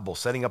unstoppable,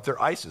 setting up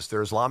their ISIS,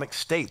 their Islamic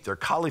State, their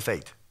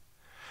caliphate.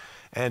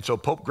 And so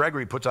Pope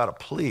Gregory puts out a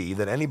plea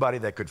that anybody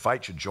that could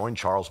fight should join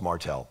Charles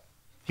Martel.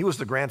 He was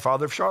the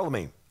grandfather of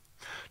Charlemagne.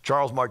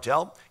 Charles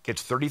Martel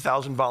gets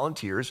 30,000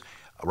 volunteers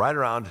right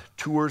around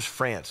Tours,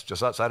 France,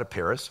 just outside of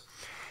Paris.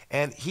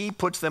 And he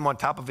puts them on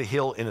top of a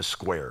hill in a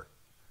square.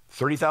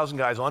 30,000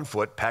 guys on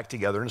foot, packed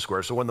together in a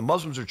square. So when the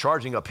Muslims are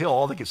charging uphill,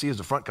 all they can see is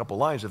the front couple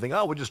lines. They think,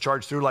 oh, we'll just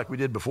charge through like we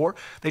did before.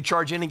 They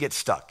charge in and get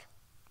stuck.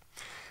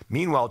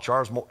 Meanwhile,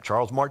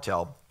 Charles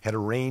Martel had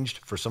arranged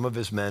for some of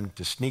his men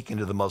to sneak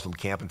into the Muslim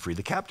camp and free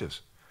the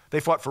captives.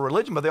 They fought for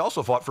religion, but they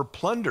also fought for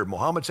plunder.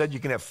 Muhammad said you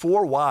can have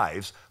 4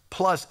 wives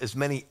plus as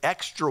many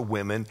extra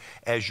women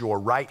as your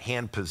right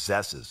hand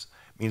possesses.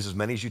 Means as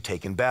many as you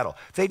take in battle.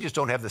 They just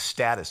don't have the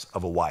status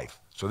of a wife.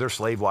 So they're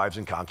slave wives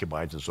and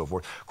concubines and so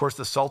forth. Of course,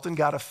 the Sultan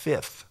got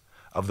 1/5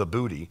 of the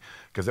booty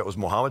because that was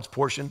Muhammad's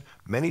portion.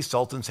 Many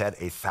sultans had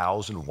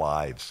 1,000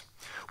 wives.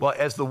 Well,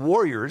 as the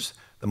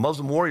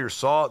Muslim warriors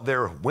saw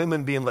their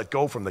women being let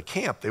go from the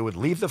camp, they would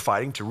leave the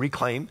fighting to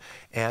reclaim,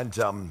 and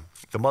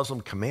the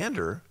Muslim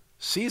commander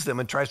sees them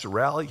and tries to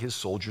rally his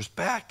soldiers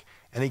back,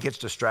 and he gets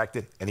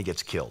distracted and he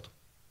gets killed.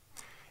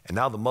 And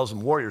now the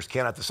Muslim warriors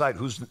cannot decide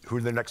who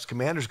their next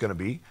commander is going to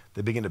be.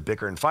 They begin to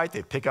bicker and fight.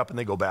 They pick up and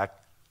they go back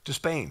to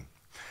Spain.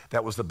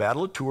 That was the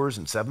Battle of Tours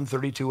in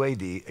 732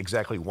 AD,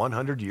 exactly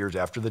 100 years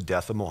after the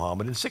death of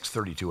Muhammad in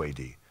 632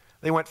 AD.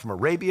 They went from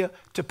Arabia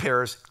to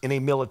Paris in a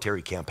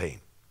military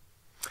campaign.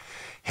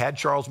 Had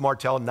Charles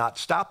Martel not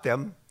stopped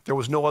them, there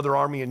was no other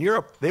army in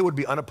Europe. They would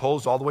be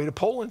unopposed all the way to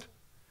Poland.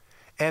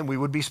 And we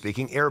would be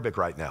speaking Arabic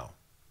right now,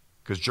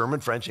 because German,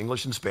 French,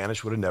 English, and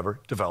Spanish would have never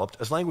developed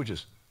as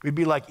languages. We'd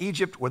be like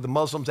Egypt, where the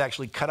Muslims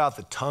actually cut out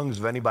the tongues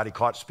of anybody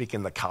caught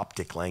speaking the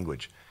Coptic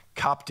language.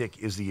 Coptic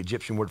is the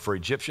Egyptian word for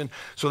Egyptian.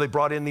 So they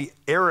brought in the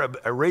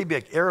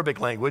Arabic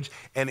language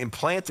and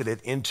implanted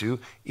it into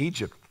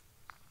Egypt.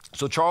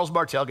 So Charles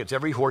Martel gets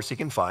every horse he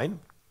can find,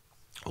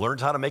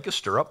 learns how to make a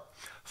stirrup.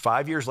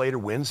 5 years later,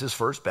 wins his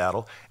first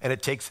battle, and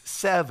it takes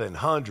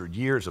 700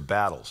 years of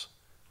battles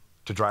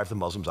to drive the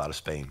Muslims out of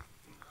Spain.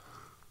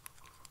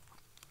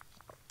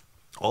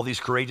 All these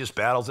courageous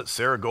battles at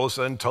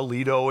Saragossa and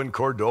Toledo and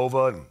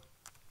Cordova. And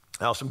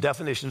now some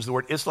definitions. The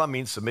word Islam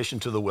means submission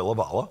to the will of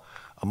Allah.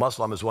 A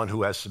Muslim is one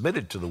who has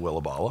submitted to the will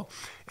of Allah.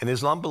 And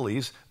Islam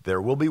believes there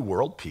will be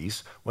world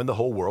peace when the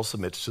whole world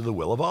submits to the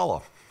will of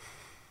Allah.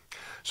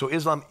 So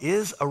Islam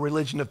is a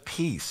religion of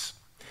peace.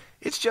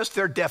 It's just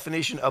their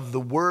definition of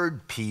the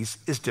word peace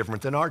is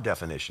different than our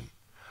definition.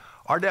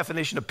 Our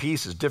definition of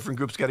peace is different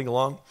groups getting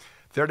along.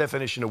 Their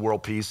definition of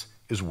world peace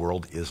is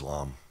world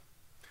Islam.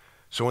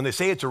 So when they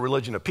say it's a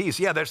religion of peace,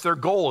 yeah, that's their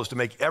goal, is to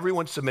make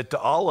everyone submit to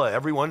Allah,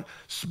 everyone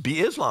be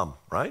Islam,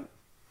 right?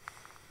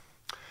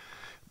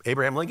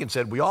 Abraham Lincoln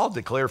said, we all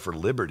declare for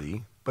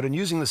liberty, but in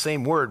using the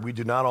same word, we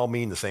do not all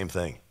mean the same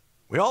thing.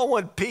 We all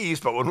want peace,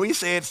 but when we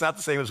say it, it's not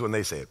the same as when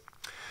they say it.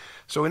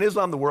 So in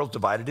Islam, the world's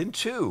divided in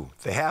two,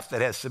 the half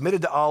that has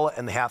submitted to Allah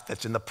and the half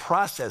that's in the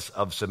process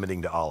of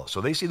submitting to Allah.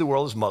 So they see the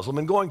world as Muslim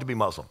and going to be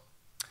Muslim.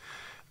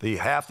 The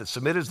half that's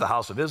submitted is the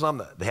house of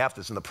Islam. The half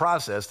that's in the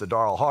process, the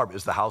Dar al-Harb,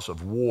 is the house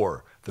of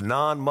war. The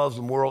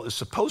non-Muslim world is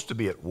supposed to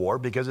be at war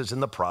because it's in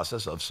the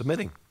process of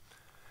submitting.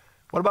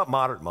 What about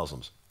moderate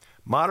Muslims?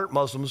 Moderate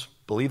Muslims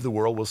believe the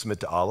world will submit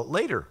to Allah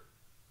later.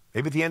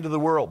 Maybe at the end of the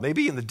world,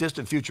 maybe in the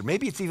distant future,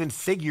 maybe it's even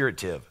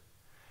figurative.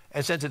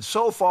 And since it's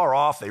so far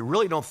off, they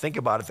really don't think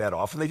about it that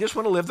often. They just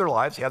want to live their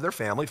lives, have their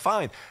family,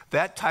 fine.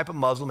 That type of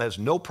Muslim has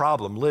no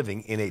problem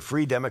living in a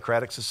free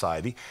democratic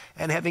society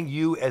and having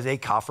you as a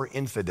kafir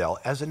infidel,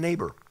 as a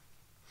neighbor.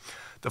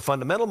 The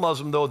fundamental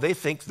Muslim, though, they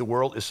think the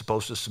world is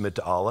supposed to submit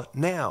to Allah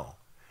now.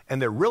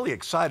 And they're really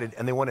excited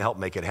and they want to help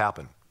make it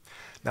happen.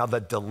 Now, the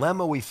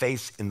dilemma we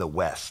face in the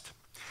West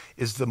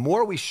is the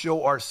more we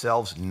show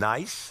ourselves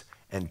nice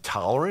and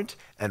tolerant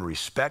and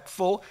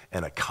respectful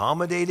and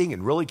accommodating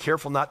and really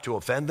careful not to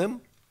offend them,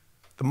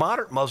 the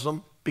moderate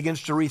Muslim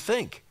begins to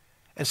rethink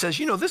and says,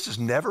 you know, this has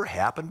never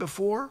happened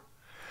before,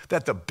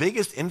 that the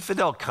biggest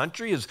infidel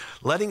country is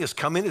letting us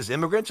come in as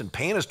immigrants and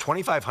paying us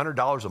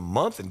 $2,500 a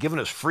month and giving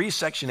us free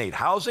Section 8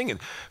 housing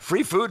and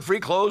free food, free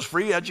clothes,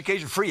 free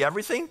education, free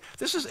everything.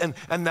 This is, and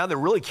now they're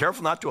really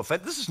careful not to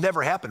offend. This has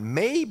never happened.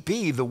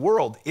 Maybe the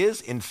world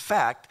is, in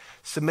fact,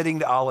 submitting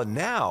to Allah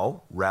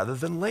now rather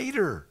than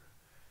later.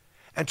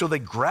 And so they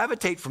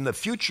gravitate from the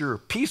future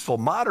peaceful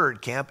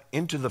moderate camp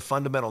into the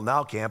fundamental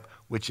now camp,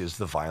 which is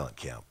the violent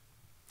camp.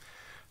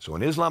 So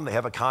in Islam, they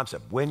have a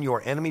concept. When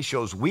your enemy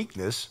shows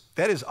weakness,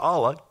 that is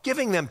Allah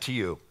giving them to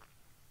you.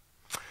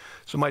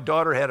 So my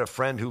daughter had a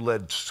friend who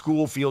led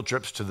school field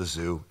trips to the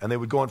zoo, and they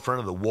would go in front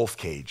of the wolf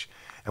cage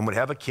and would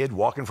have a kid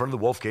walk in front of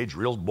the wolf cage,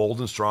 real bold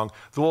and strong.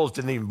 The wolves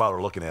didn't even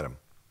bother looking at him.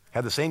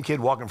 Had the same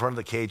kid walk in front of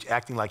the cage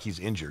acting like he's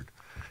injured.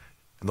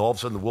 And all of a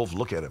sudden, the wolves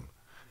look at him.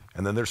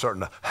 And then they're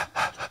starting to,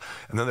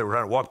 and then they were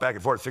trying to walk back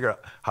and forth, figure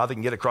out how they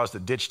can get across the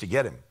ditch to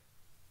get him.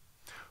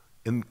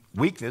 And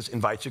weakness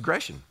invites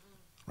aggression,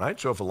 right?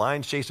 So if a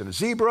lion's chasing a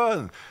zebra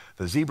and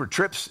the zebra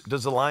trips,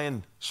 does the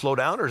lion slow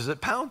down or does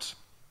it pounce?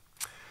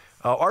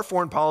 Our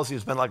foreign policy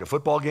has been like a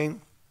football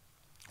game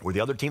where the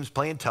other team's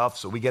playing tough,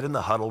 so we get in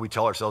the huddle, we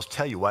tell ourselves,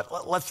 tell you what,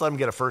 let's let them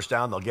get a first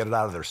down, they'll get it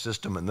out of their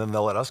system, and then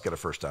they'll let us get a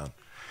first down.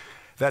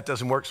 That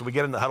doesn't work, so we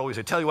get in the huddle, we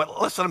say, tell you what,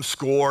 let's let them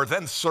score,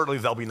 then certainly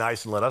they'll be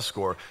nice and let us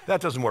score.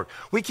 That doesn't work.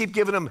 We keep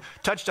giving them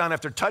touchdown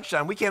after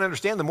touchdown. We can't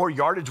understand the more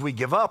yardage we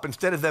give up,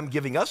 instead of them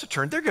giving us a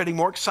turn, they're getting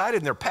more excited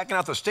and they're packing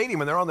out the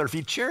stadium and they're on their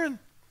feet cheering,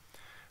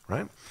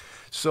 right?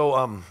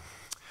 So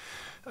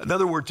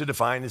another word to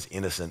define is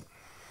innocent,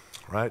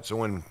 right? So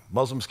when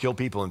Muslims kill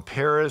people in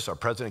Paris, our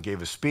president gave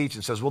a speech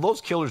and says, well,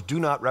 those killers do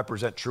not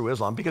represent true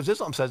Islam because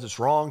Islam says it's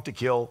wrong to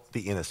kill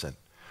the innocent.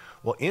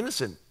 Well,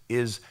 innocent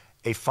is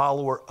a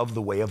follower of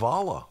the way of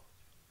Allah.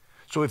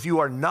 So if you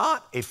are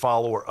not a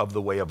follower of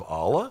the way of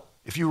Allah,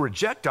 if you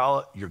reject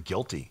Allah, you're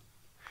guilty.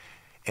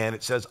 And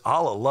it says,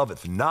 Allah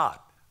loveth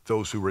not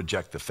those who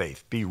reject the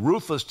faith. Be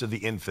ruthless to the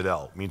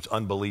infidel, means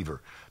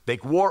unbeliever.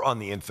 Make war on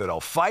the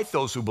infidel. Fight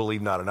those who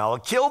believe not in Allah.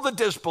 Kill the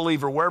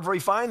disbeliever wherever you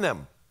find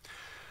them.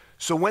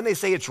 So when they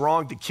say it's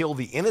wrong to kill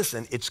the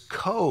innocent, it's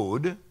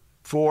code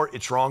for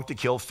it's wrong to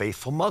kill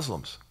faithful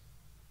Muslims.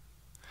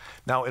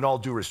 Now, in all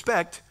due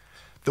respect,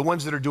 the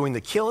ones that are doing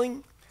the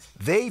killing,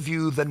 they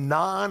view the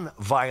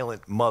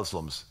non-violent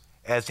Muslims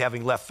as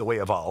having left the way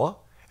of Allah,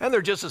 and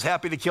they're just as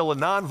happy to kill a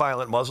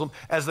non-violent Muslim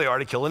as they are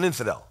to kill an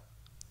infidel.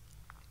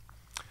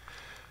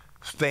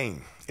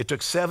 Spain. It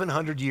took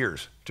 700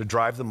 years to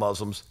drive the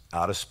Muslims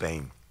out of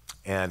Spain.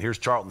 And here's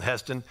Charlton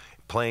Heston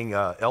playing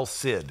El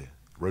Cid,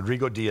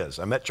 Rodrigo Diaz.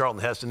 I met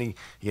Charlton Heston.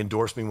 He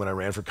endorsed me when I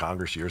ran for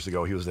Congress years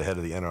ago. He was the head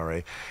of the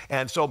NRA.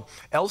 And so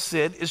El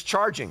Cid is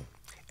charging.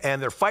 And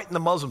they're fighting the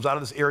Muslims out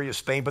of this area of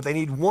Spain, but they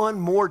need one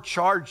more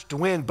charge to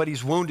win, but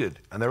he's wounded.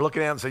 And they're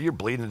looking at him and say, you're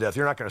bleeding to death.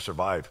 You're not going to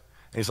survive.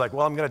 And he's like,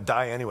 well, I'm going to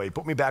die anyway.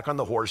 Put me back on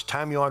the horse,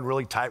 tie me on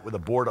really tight with a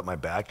board up my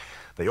back.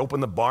 They open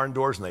the barn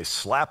doors and they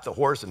slap the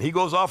horse, and he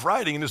goes off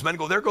riding. And his men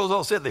go, there goes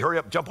El Cid. They hurry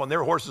up, jump on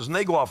their horses, and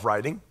they go off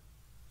riding.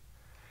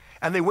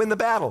 And they win the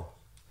battle.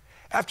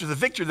 After the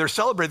victory, they're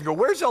celebrating. They go,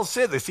 where's El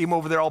Cid? They see him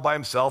over there all by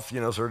himself, you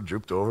know, sort of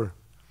drooped over.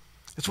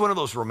 It's one of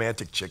those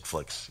romantic chick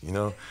flicks, you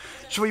know.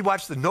 Should we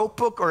watch The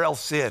Notebook or El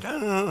Cid?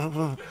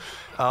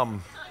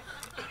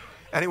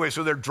 Anyway,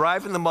 so they're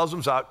driving the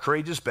Muslims out,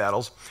 courageous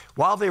battles.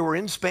 While they were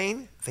in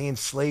Spain, they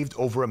enslaved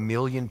over 1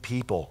 million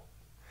people.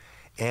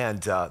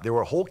 And there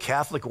were whole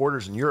Catholic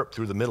orders in Europe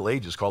through the Middle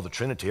Ages called the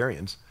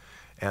Trinitarians.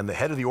 And the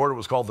head of the order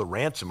was called the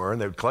ransomer,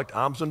 and they would collect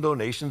alms and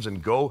donations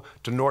and go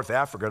to North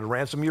Africa to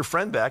ransom your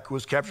friend back who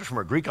was captured from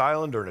a Greek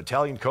island or an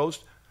Italian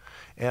coast.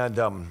 And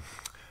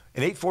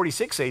in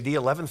 846 AD,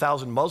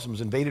 11,000 Muslims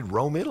invaded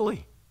Rome,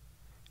 Italy.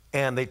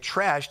 And they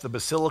trashed the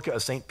Basilica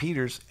of St.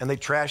 Peter's, and they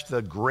trashed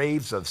the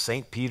graves of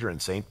St. Peter and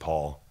St.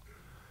 Paul.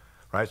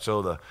 Right?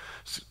 So the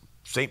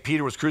St.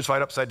 Peter was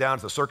crucified upside down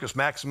at the Circus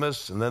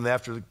Maximus, and then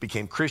after they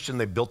became Christian,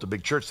 they built a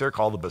big church there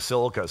called the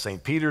Basilica of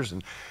St. Peter's,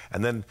 and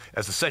then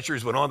as the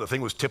centuries went on, the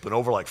thing was tipping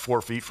over like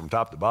 4 feet from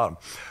top to bottom.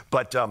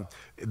 But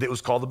it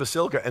was called the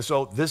Basilica, and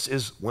so this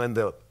is when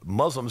the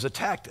Muslims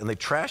attacked, and they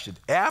trashed it.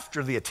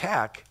 After the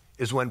attack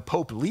is when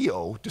Pope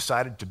Leo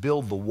decided to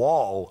build the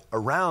wall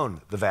around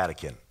the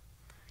Vatican,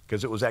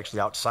 because it was actually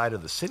outside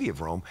of the city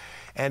of Rome.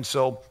 And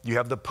so you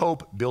have the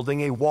Pope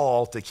building a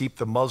wall to keep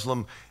the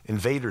Muslim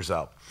invaders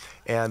out.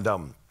 And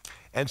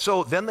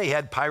so then they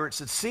had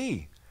pirates at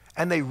sea,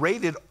 and they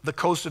raided the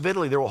coast of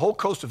Italy. There was a whole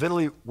coast of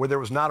Italy where there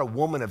was not a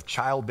woman of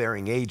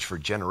childbearing age for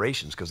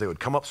generations, because they would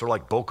come up sort of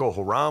like Boko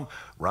Haram,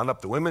 round up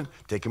the women,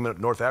 take them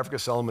to North Africa,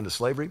 sell them into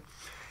slavery.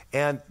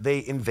 And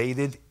they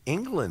invaded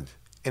England.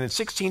 And in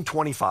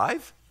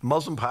 1625,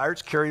 Muslim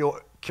pirates carried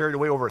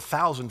away over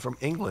 1,000 from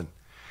England.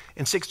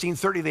 In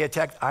 1630, they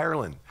attacked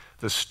Ireland,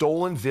 the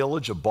stolen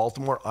village of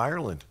Baltimore,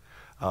 Ireland.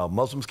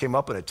 Muslims came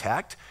up and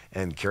attacked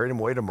and carried them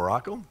away to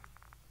Morocco.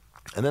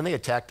 And then they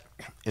attacked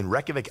in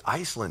Reykjavik,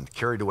 Iceland,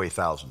 carried away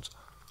thousands.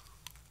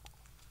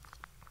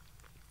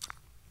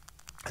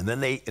 And then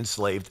they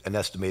enslaved an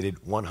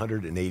estimated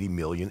 180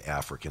 million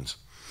Africans.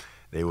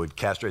 They would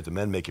castrate the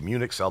men, make them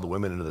eunuchs, sell the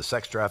women into the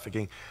sex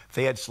trafficking.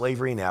 They had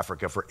slavery in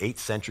Africa for 8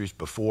 centuries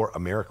before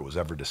America was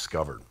ever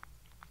discovered.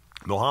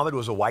 Muhammad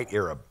was a white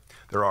Arab.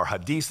 There are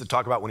hadiths that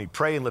talk about when he'd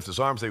pray and lift his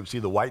arms, they would see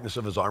the whiteness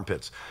of his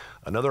armpits.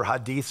 Another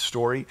hadith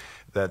story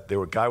that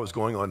a guy was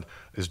going on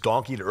his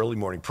donkey to early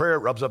morning prayer,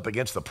 rubs up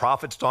against the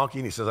prophet's donkey,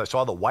 and he says, I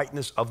saw the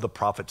whiteness of the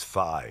prophet's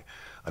thigh.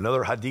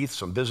 Another hadith,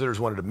 some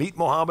visitors wanted to meet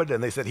Muhammad,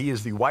 and they said he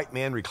is the white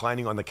man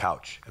reclining on the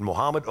couch. And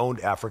Muhammad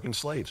owned African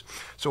slaves.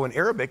 So in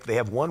Arabic, they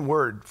have one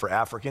word for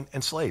African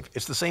and slave.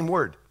 It's the same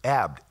word,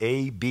 abd,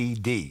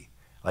 A-B-D.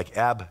 Like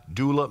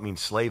Abdullah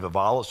means slave of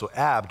Allah, so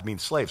abd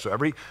means slave. So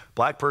every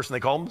black person, they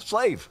call them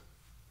slave.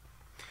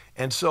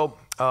 And so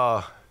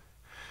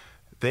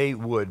they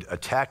would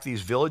attack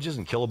these villages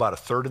and kill about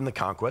 1/3 in the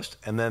conquest.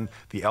 And then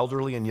the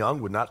elderly and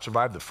young would not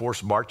survive the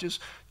forced marches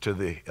to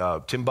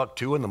the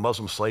Timbuktu and the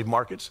Muslim slave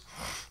markets.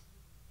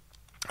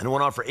 And it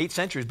went on for 8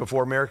 centuries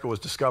before America was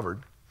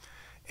discovered.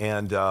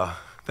 And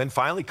then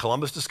finally,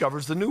 Columbus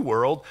discovers the New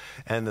World,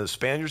 and the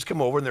Spaniards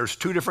come over, and there's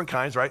 2 different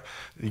kinds, right?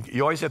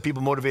 You always have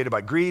people motivated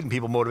by greed and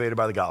people motivated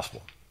by the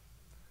gospel.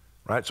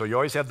 Right? So you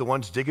always have the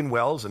ones digging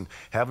wells and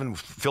having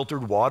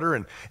filtered water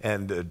and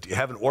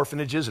having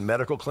orphanages and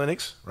medical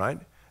clinics, right?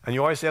 And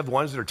you always have the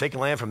ones that are taking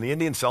land from the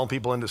Indians, selling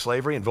people into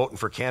slavery and voting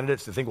for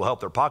candidates they think will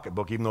help their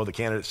pocketbook, even though the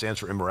candidate stands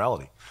for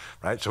immorality,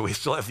 right? So we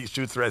still have these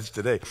 2 threads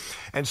today.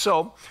 And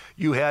so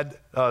you had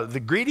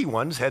the greedy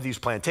ones had these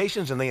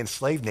plantations, and they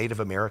enslaved Native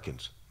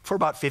Americans for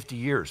about 50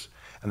 years.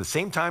 And the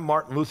same time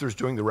Martin Luther's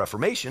doing the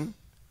Reformation,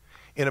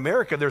 in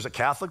America there's a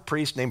Catholic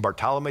priest named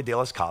Bartolome de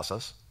las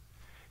Casas.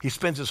 He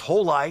spends his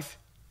whole life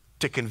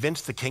to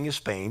convince the King of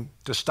Spain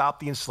to stop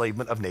the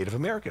enslavement of Native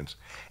Americans.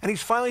 And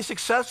he's finally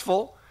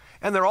successful,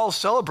 and they're all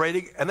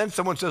celebrating. And then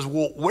someone says,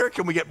 well, where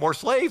can we get more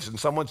slaves? And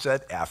someone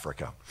said,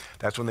 Africa.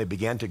 That's when they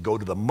began to go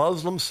to the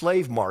Muslim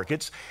slave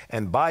markets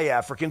and buy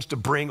Africans to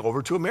bring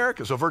over to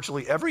America. So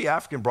virtually every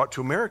African brought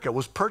to America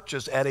was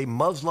purchased at a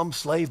Muslim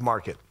slave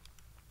market.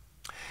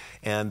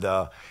 And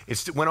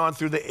it went on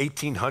through the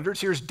 1800s.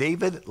 Here's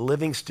David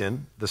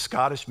Livingstone, the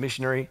Scottish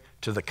missionary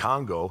to the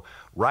Congo,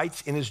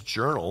 writes in his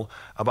journal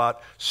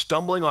about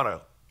stumbling on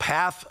a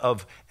path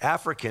of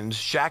Africans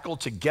shackled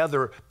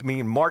together,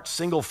 being marched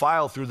single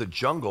file through the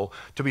jungle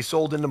to be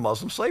sold into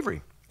Muslim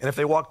slavery. And if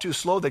they walk too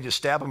slow, they just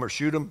stab them or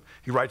shoot them.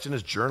 He writes in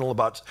his journal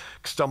about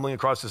stumbling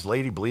across this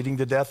lady bleeding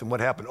to death. And what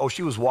happened? Oh,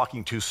 she was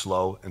walking too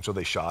slow, and so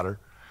they shot her.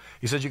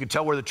 He says you could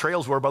tell where the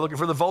trails were by looking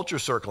for the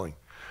vultures circling.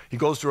 He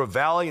goes through a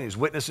valley and he's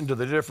witnessing to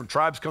the different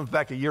tribes, comes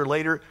back a year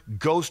later,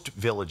 ghost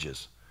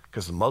villages,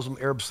 because the Muslim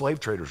Arab slave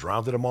traders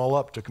rounded them all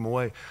up, took them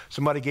away.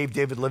 Somebody gave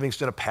David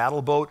Livingstone a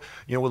paddle boat,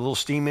 with a little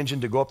steam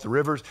engine to go up the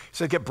rivers. He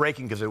said it kept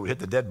breaking because it would hit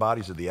the dead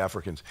bodies of the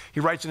Africans. He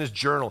writes in his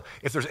journal,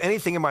 if there's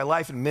anything in my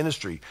life and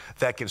ministry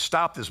that can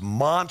stop this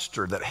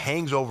monster that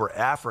hangs over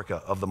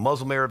Africa of the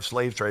Muslim Arab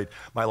slave trade,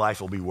 my life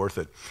will be worth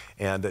it.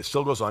 And it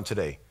still goes on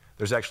today.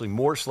 There's actually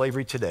more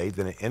slavery today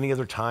than at any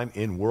other time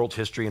in world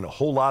history, and a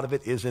whole lot of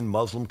it is in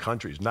Muslim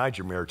countries,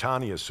 Niger,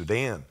 Mauritania,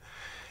 Sudan.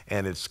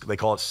 And they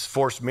call it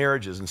forced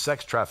marriages and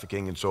sex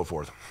trafficking and so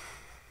forth.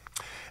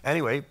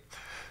 Anyway,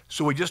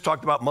 so we just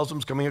talked about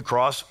Muslims coming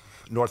across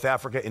North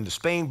Africa into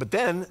Spain, but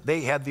then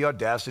they had the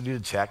audacity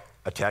to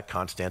attack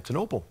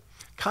Constantinople.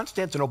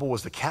 Constantinople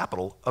was the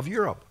capital of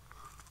Europe.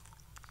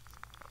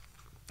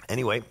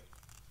 Anyway,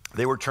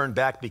 they were turned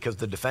back because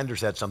the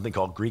defenders had something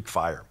called Greek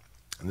fire.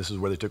 And this is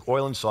where they took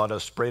oil and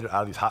sawdust, sprayed it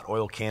out of these hot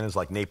oil cannons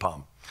like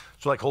napalm.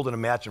 So like holding a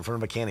match in front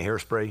of a can of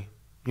hairspray.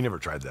 You never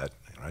tried that,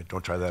 right?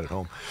 Don't try that at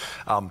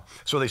home.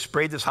 So they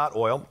sprayed this hot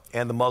oil,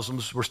 and the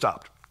Muslims were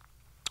stopped.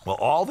 Well,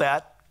 all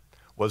that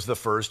was the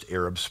first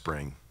Arab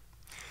Spring.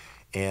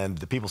 And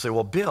the people say,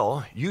 well,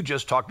 Bill, you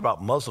just talked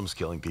about Muslims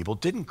killing people.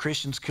 Didn't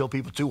Christians kill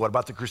people too? What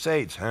about the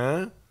Crusades,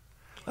 huh?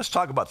 Let's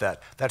talk about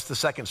that. That's the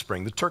second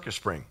spring, the Turkish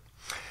Spring.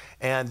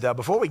 And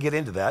before we get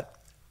into that,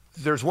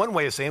 there's one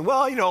way of saying,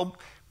 well, you know,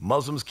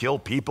 Muslims kill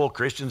people,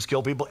 Christians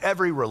kill people.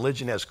 Every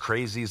religion has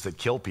crazies that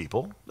kill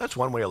people. That's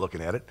one way of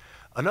looking at it.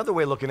 Another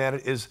way of looking at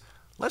it is,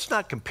 let's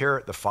not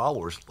compare the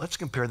followers, let's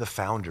compare the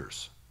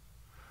founders,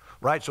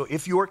 right? So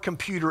if your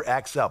computer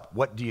acts up,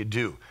 what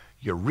do?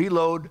 You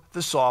reload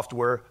the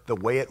software the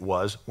way it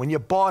was when you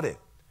bought it.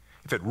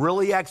 If it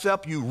really acts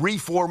up, you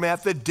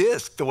reformat the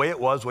disk the way it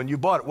was when you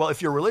bought it. Well,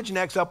 if your religion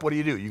acts up, what do?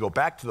 You go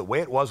back to the way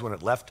it was when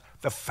it left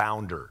the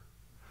founder.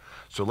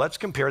 So let's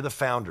compare the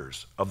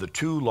founders of the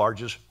two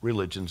largest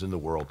religions in the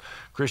world.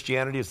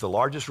 Christianity is the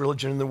largest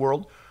religion in the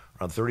world,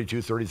 around 32,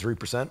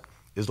 33%.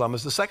 Islam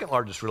is the second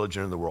largest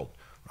religion in the world,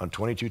 around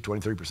 22,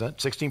 23%,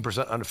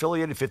 16%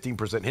 unaffiliated,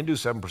 15% Hindu,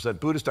 7%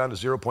 Buddhist, down to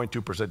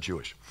 0.2%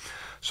 Jewish.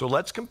 So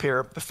let's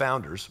compare the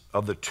founders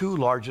of the two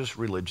largest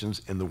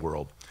religions in the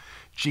world.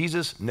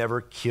 Jesus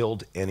never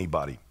killed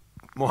anybody.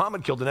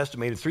 Muhammad killed an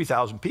estimated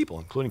 3,000 people,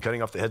 including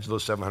cutting off the heads of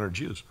those 700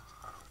 Jews.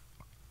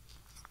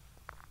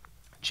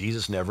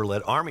 Jesus never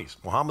led armies.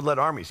 Muhammad led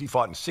armies. He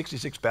fought in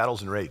 66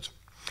 battles and raids.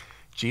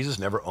 Jesus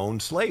never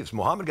owned slaves.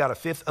 Muhammad got a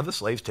fifth of the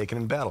slaves taken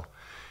in battle.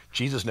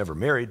 Jesus never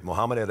married.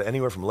 Muhammad had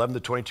anywhere from 11 to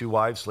 22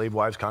 wives, slave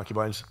wives,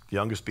 concubines, the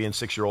youngest being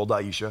 6-year-old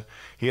Aisha.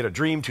 He had a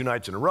dream 2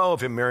 nights in a row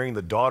of him marrying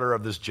the daughter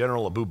of this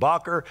general Abu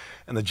Bakr,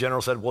 and the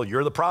general said, well,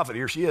 you're the prophet,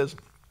 here she is.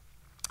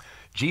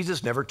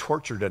 Jesus never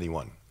tortured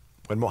anyone.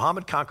 When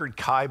Muhammad conquered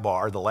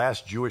Khaybar, the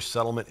last Jewish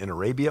settlement in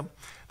Arabia,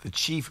 the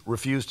chief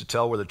refused to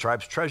tell where the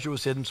tribe's treasure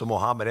was hidden, so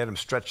Muhammad had him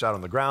stretched out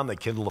on the ground. They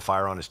kindled a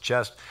fire on his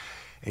chest,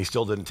 and he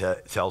still didn't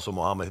tell, so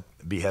Muhammad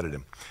beheaded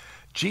him.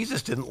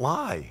 Jesus didn't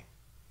lie.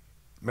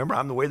 Remember,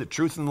 I'm the way, the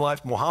truth, and the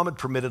life. Muhammad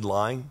permitted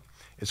lying.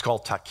 It's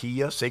called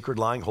taqiyya, sacred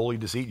lying, holy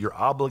deceit. You're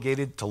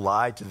obligated to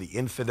lie to the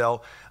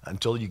infidel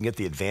until you can get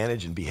the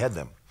advantage and behead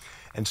them.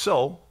 And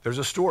so there's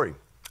a story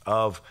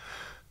of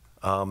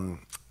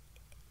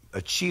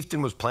a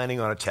chieftain was planning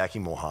on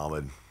attacking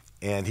Muhammad,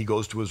 and he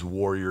goes to his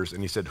warriors,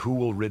 and he said, who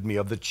will rid me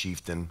of the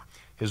chieftain?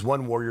 His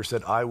one warrior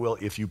said, I will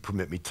if you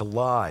permit me to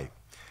lie.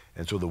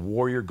 And so the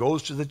warrior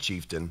goes to the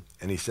chieftain,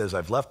 and he says,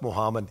 I've left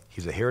Muhammad.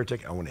 He's a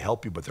heretic. I want to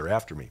help you, but they're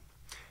after me.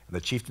 And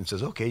the chieftain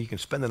says, okay, you can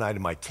spend the night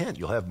in my tent.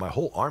 You'll have my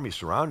whole army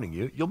surrounding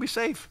you. You'll be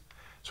safe.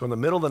 So in the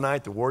middle of the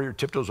night, the warrior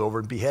tiptoes over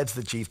and beheads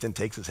the chieftain,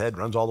 takes his head,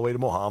 runs all the way to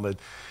Muhammad,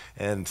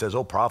 and says,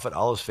 oh, prophet,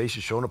 Allah's face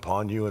is shown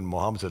upon you. And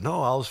Muhammad says, no,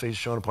 Allah's face is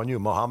shown upon you.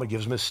 And Muhammad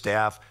gives him his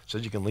staff,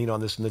 says you can lean on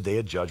this in the day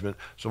of judgment.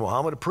 So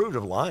Muhammad approved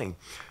of lying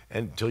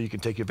until you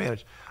can take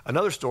advantage.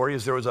 Another story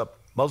is there was a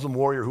Muslim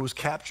warrior who was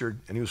captured,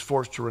 and he was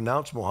forced to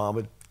renounce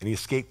Muhammad, and he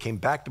escaped, came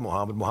back to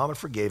Muhammad. Muhammad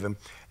forgave him,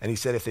 and he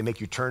said, if they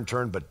make you turn,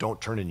 turn, but don't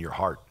turn in your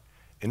heart.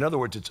 In other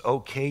words, it's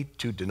okay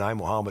to deny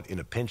Muhammad in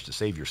a pinch to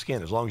save your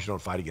skin, as long as you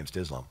don't fight against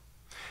Islam.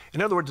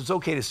 In other words, it's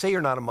okay to say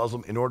you're not a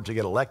Muslim in order to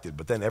get elected,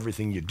 but then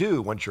everything you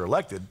do once you're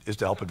elected is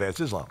to help advance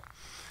Islam.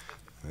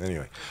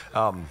 Anyway,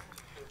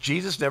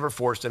 Jesus never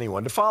forced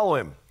anyone to follow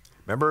him.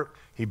 Remember,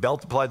 he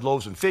multiplied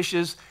loaves and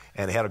fishes,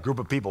 and had a group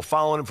of people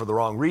following him for the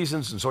wrong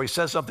reasons, and so he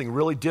says something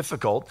really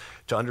difficult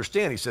to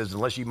understand. He says,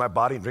 unless you eat my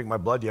body and drink my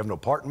blood, you have no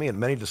part in me. And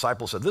many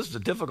disciples said, this is a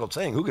difficult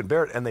saying. Who can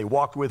bear it? And they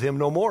walked with him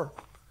no more.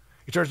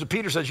 He turns to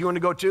Peter, says, you want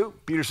to go too?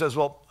 Peter says,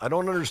 well, I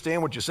don't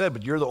understand what you said,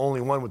 but you're the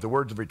only one with the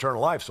words of eternal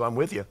life, so I'm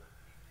with you.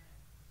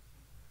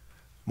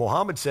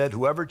 Muhammad said,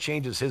 whoever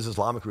changes his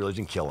Islamic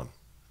religion, kill him.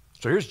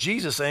 So here's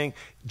Jesus saying,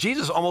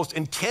 Jesus almost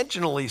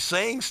intentionally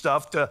saying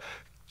stuff to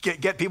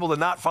get people to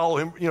not follow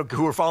him,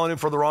 who are following him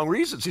for the wrong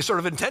reasons. He's sort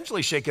of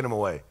intentionally shaking them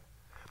away.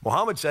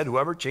 Muhammad said,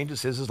 whoever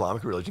changes his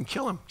Islamic religion,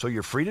 kill him. So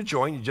you're free to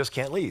join, you just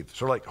can't leave.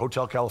 Sort of like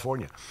Hotel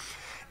California.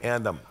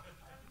 And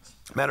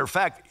matter of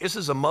fact, this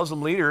is a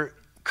Muslim leader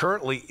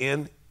currently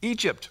in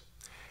Egypt.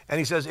 And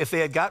he says if they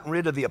had gotten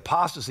rid of the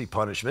apostasy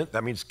punishment,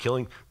 that means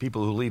killing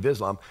people who leave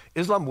Islam,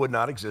 Islam would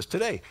not exist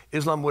today.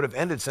 Islam would have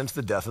ended since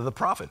the death of the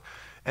prophet.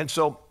 And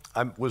so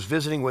I was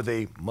visiting with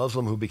a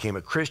Muslim who became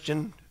a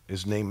Christian.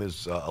 His name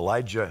is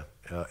Elijah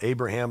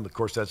Abraham. Of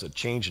course, that's a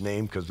changed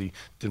name because he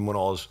didn't want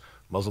all his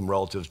Muslim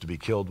relatives to be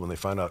killed when they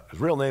found out his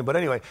real name. But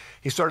anyway,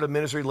 he started a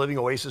ministry,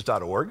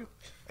 livingoasis.org.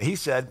 He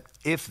said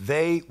if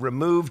they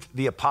removed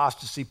the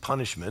apostasy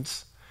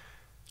punishments,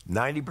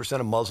 90%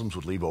 of Muslims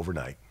would leave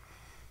overnight.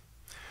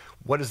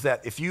 What is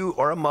that? If you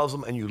are a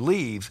Muslim and you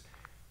leave,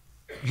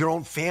 your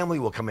own family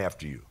will come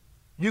after you.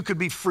 You could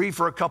be free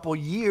for a couple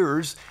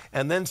years,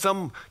 and then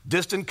some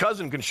distant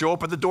cousin can show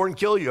up at the door and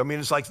kill you. I mean,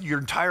 it's like your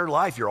entire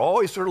life. You're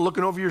always sort of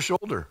looking over your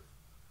shoulder.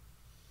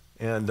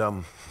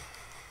 And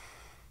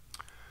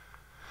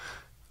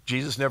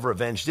Jesus never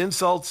avenged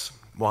insults.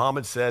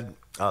 Muhammad said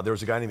there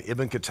was a guy named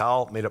Ibn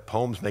Khattal, made up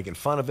poems making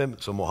fun of him,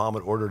 so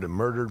Muhammad ordered him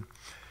murdered.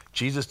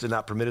 Jesus did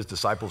not permit his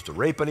disciples to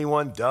rape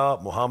anyone. Duh,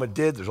 Muhammad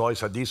did. There's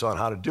always hadiths on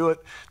how to do it.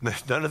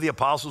 None of the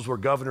apostles were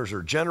governors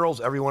or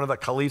generals. Every one of the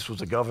caliphs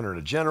was a governor and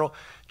a general.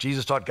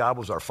 Jesus taught God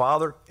was our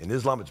father. In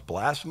Islam, it's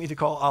blasphemy to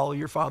call Allah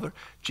your father.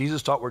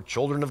 Jesus taught we're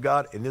children of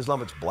God. In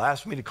Islam, it's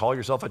blasphemy to call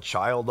yourself a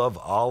child of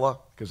Allah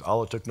because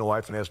Allah took no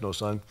wife and has no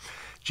son.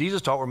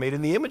 Jesus taught we're made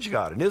in the image of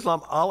God. In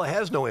Islam, Allah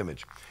has no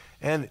image.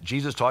 And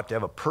Jesus taught to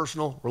have a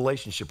personal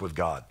relationship with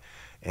God.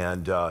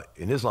 And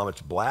in Islam,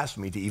 it's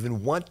blasphemy to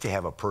even want to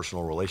have a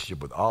personal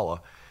relationship with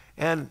Allah.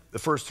 And the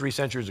first 3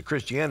 centuries of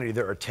Christianity,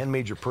 there are 10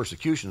 major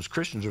persecutions.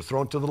 Christians are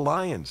thrown to the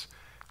lions,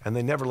 and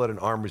they never led an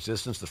armed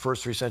resistance. The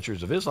first 3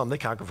 centuries of Islam, they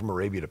conquered from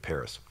Arabia to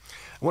Paris.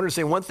 I wanted to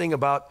say one thing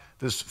about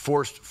this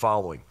forced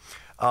following.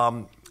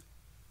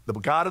 The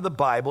God of the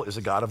Bible is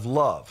a God of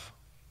love.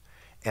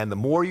 And the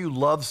more you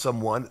love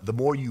someone, the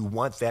more you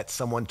want that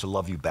someone to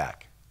love you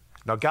back.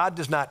 Now, God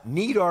does not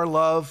need our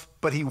love,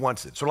 but he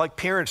wants it. Sort of like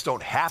parents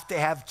don't have to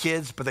have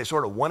kids, but they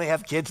sort of want to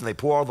have kids, and they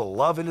pour all the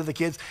love into the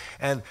kids.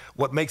 And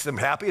what makes them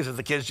happy is that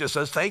the kid just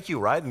says thank you,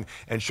 right?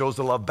 And shows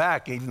the love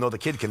back, even though the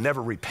kid can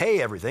never repay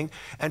everything.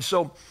 And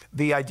so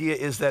the idea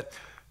is that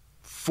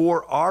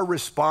for our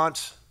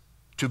response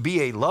to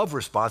be a love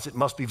response, it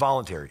must be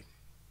voluntary.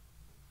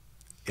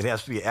 It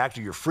has to be an act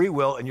of your free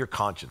will and your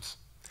conscience.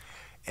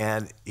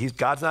 And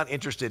God's not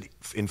interested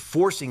in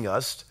forcing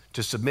us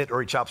to submit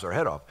or he chops our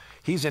head off.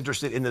 He's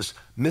interested in this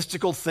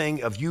mystical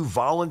thing of you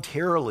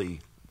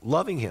voluntarily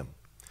loving him.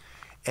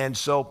 And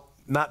so,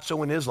 not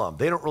so in Islam.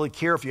 They don't really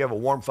care if you have a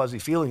warm, fuzzy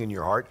feeling in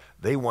your heart.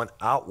 They want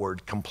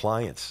outward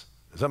compliance.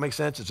 Does that make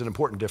sense? It's an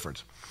important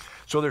difference.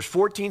 So there's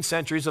 14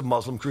 centuries of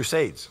Muslim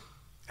crusades,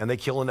 and they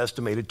kill an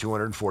estimated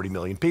 240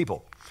 million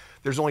people.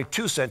 There's only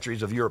 2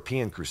 centuries of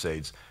European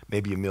crusades,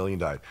 maybe 1 million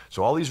died.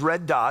 So all these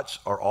red dots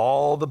are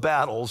all the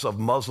battles of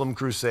Muslim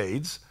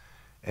crusades,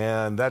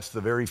 and that's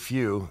the very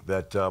few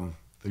that the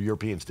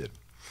Europeans did.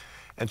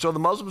 And so the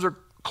Muslims are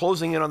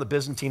closing in on the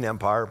Byzantine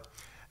Empire.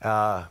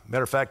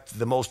 Matter of fact,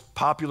 the most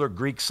popular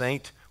Greek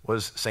saint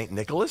was St.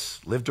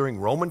 Nicholas, lived during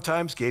Roman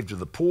times, gave to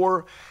the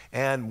poor,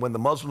 and when the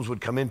Muslims would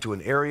come into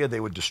an area,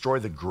 they would destroy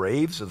the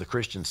graves of the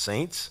Christian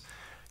saints.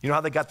 You know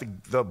how they got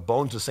the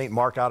bones of St.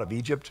 Mark out of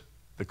Egypt?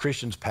 The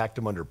Christians packed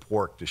them under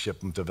pork to ship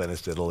them to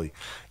Venice, Italy.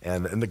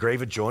 And the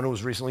grave of Jonah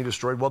was recently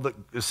destroyed. Well,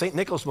 St.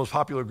 Nicholas, the most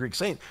popular Greek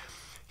saint,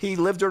 he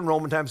lived during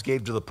Roman times,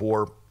 gave to the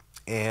poor,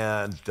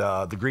 and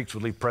the Greeks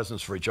would leave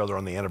presents for each other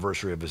on the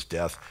anniversary of his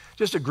death.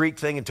 Just a Greek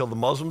thing until the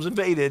Muslims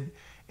invaded,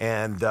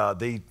 and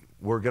they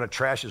were going to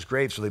trash his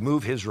grave, so they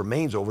moved his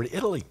remains over to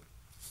Italy.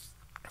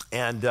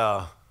 And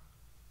the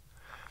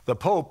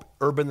Pope,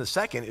 Urban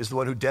II, is the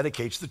one who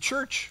dedicates the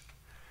church.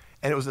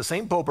 And it was the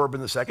same Pope,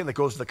 Urban II, that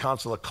goes to the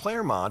Council of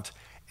Clermont,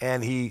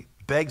 and he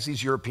begs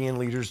these European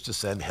leaders to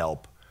send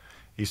help.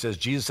 He says,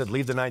 Jesus said,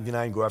 leave the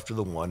 99, go after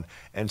the one.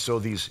 And so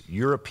these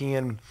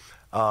European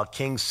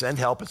kings send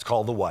help. It's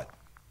called the what?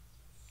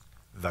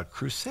 The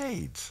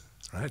Crusades,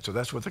 right? So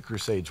that's what the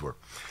Crusades were.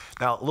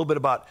 Now, a little bit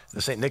about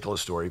the St.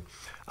 Nicholas story.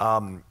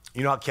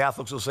 You know how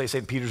Catholics will say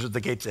St. Peter's at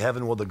the gates of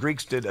heaven? Well, the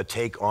Greeks did a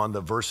take on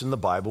the verse in the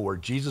Bible where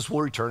Jesus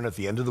will return at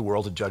the end of the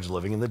world to judge the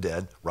living and the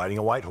dead, riding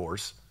a white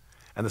horse.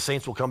 And the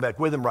saints will come back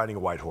with him riding a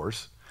white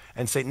horse.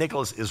 And St.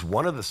 Nicholas is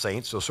one of the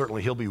saints, so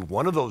certainly he'll be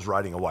one of those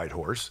riding a white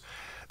horse.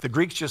 The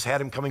Greeks just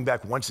had him coming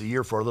back once a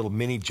year for a little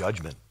mini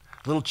judgment,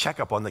 a little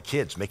checkup on the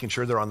kids, making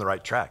sure they're on the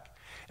right track.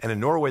 And in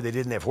Norway, they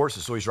didn't have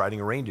horses, so he's riding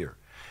a reindeer.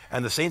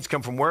 And the saints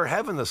come from where?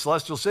 Heaven, the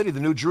celestial city,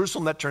 the New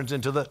Jerusalem, that turns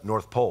into the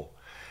North Pole.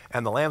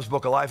 And the Lamb's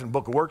Book of Life and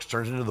Book of Works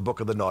turns into the Book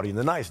of the Naughty and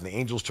the Nice, and the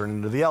angels turn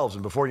into the elves.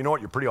 And before you know it,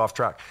 you're pretty off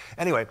track.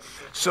 Anyway,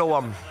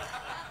 so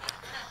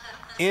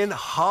in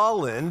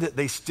Holland,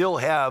 they still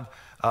have...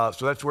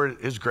 so that's where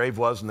his grave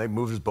was, and they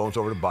moved his bones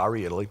over to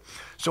Bari, Italy.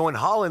 So in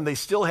Holland, they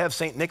still have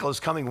St. Nicholas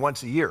coming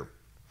once a year.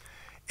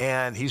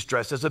 And he's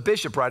dressed as a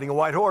bishop riding a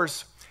white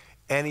horse.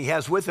 And he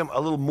has with him a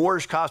little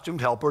Moorish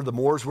costumed helper. The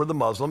Moors were the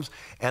Muslims.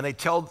 And they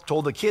told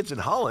the kids in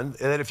Holland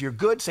that if you're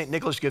good, St.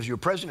 Nicholas gives you a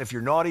present. If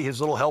you're naughty,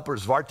 his little helper,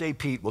 Zwarte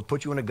Piet, will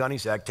put you in a gunny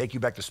sack, take you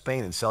back to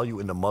Spain, and sell you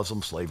into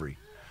Muslim slavery.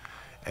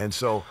 And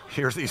so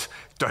here's these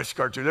Dutch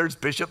cartoons. There's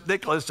Bishop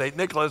Nicholas, St.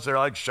 Nicholas. They're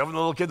like shoving the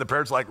little kid. The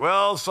parents are like,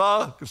 well,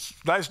 son, it's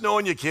nice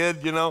knowing you, kid,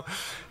 you know.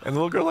 And the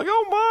little girl's like,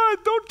 oh, my,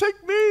 don't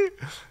take me.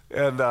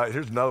 And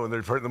here's another one.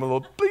 They're hurting them a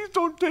little, please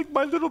don't take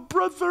my little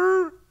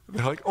brother. And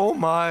they're like, oh,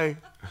 my.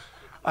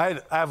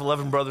 I have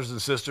 11 brothers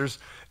and sisters,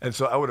 and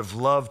so I would have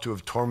loved to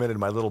have tormented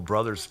my little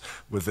brothers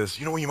with this.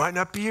 You know, you might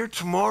not be here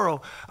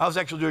tomorrow. I was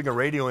actually doing a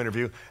radio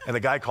interview, and a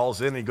guy calls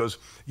in, and he goes,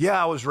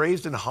 yeah, I was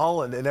raised in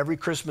Holland, and every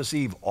Christmas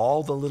Eve,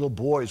 all the little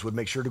boys would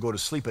make sure to go to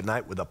sleep at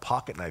night with a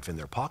pocket knife in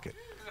their pocket.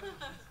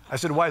 I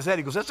said, why is that?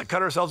 He goes, that's to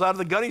cut ourselves out of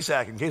the gunny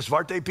sack in case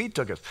Zwarte Piet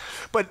took us.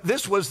 But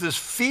this was this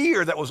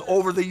fear that was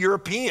over the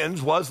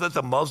Europeans, was that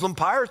the Muslim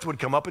pirates would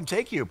come up and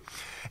take you.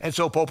 And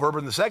so Pope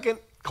Urban II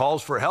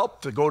calls for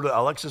help to go to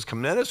Alexius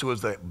Comnenus, who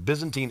was the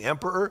Byzantine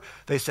emperor.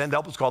 They send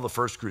help. It's called the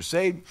First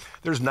Crusade.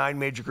 There's 9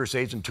 major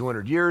crusades in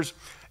 200 years.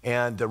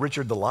 And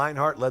Richard the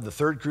Lionheart led the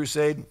Third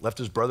Crusade, left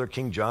his brother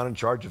King John in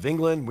charge of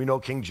England. We know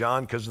King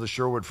John because of the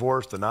Sherwood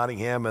Forest, the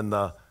Nottingham, and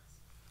the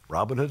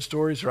Robin Hood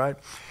stories, right?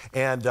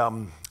 And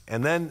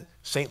then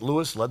St.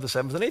 Louis led the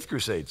 7th and 8th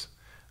Crusades.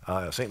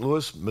 St.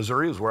 Louis,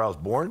 Missouri is where I was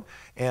born,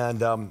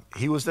 and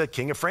he was the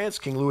King of France,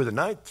 King Louis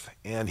IX,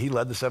 and he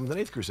led the 7th and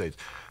 8th Crusades.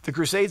 The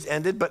Crusades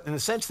ended, but in a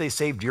sense, they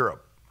saved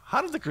Europe.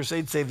 How did the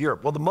Crusades save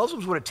Europe? Well, the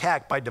Muslims would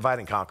attack by divide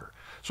and conquer.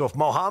 So if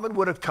Muhammad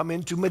would have come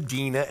into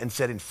Medina and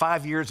said, in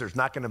 5 years, there's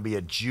not going to be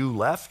a Jew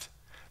left,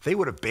 they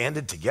would have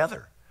banded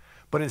together.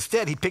 But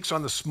instead, he picks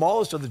on the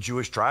smallest of the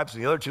Jewish tribes,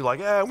 and the other two like,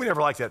 we never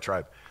liked that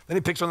tribe. Then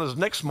he picks on the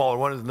next smaller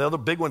one, and the other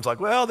big one's like,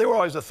 well, they were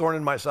always a thorn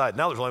in my side.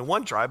 Now there's only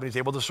one tribe, and he's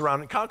able to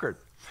surround and conquer it.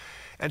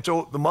 And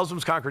so the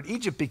Muslims conquered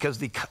Egypt because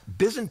the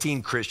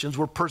Byzantine Christians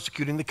were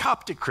persecuting the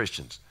Coptic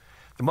Christians.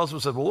 The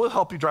Muslims said, well, we'll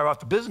help you drive off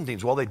the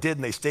Byzantines. Well, they did,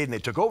 and they stayed, and they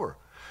took over.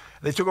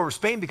 They took over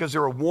Spain because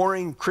there were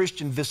warring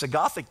Christian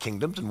Visigothic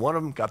kingdoms, and one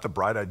of them got the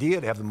bright idea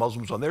to have the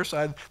Muslims on their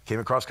side, came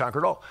across,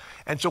 conquered all.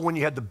 And so when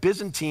you had the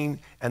Byzantine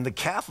and the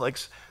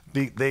Catholics,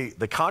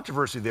 the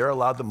controversy there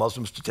allowed the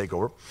Muslims to take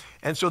over.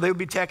 And so they would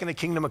be attacking a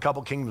kingdom a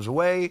couple kingdoms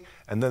away,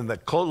 and then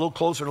a little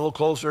closer and a little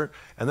closer,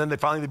 and then they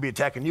finally would be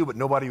attacking you, but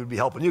nobody would be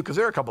helping you because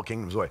they're a couple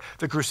kingdoms away.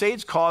 The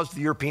Crusades caused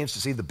the Europeans to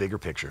see the bigger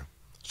picture.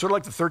 Sort of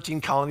like the 13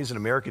 colonies in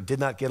America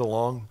did not get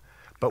along.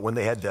 But when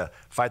they had to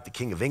fight the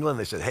King of England,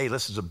 they said, hey,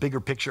 this is a bigger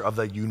picture of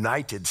the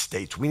United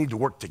States. We need to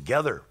work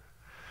together.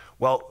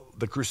 Well,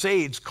 the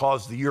Crusades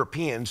caused the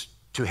Europeans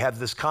to have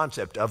this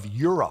concept of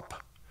Europe,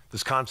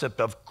 this concept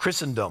of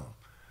Christendom,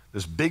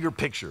 this bigger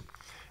picture.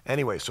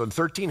 Anyway, so in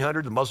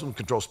 1300, the Muslims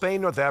controlled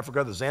Spain, North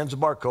Africa, the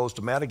Zanzibar coast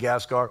to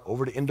Madagascar,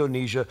 over to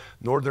Indonesia,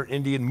 northern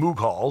Indian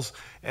Mughals,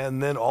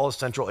 and then all of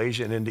Central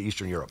Asia and into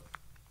Eastern Europe.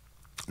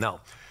 Now,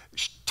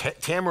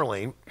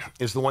 Tamerlane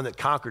is the one that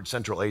conquered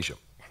Central Asia.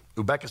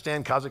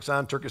 Uzbekistan,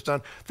 Kazakhstan,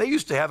 Turkestan, they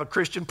used to have a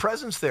Christian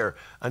presence there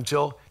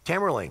until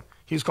Tamerlane.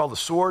 He's called the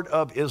Sword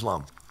of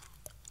Islam.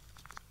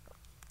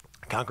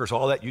 Conquers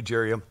all that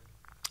Eugenia,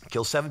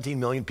 kills 17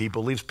 million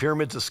people, leaves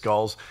pyramids of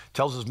skulls,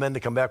 tells his men to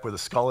come back with a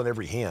skull in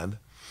every hand.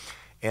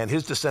 And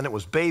his descendant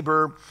was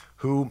Babur,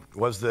 who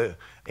was the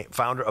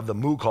founder of the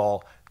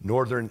Mughal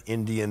Northern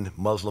Indian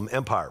Muslim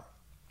Empire.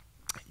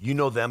 You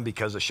know them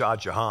because of Shah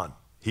Jahan.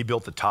 He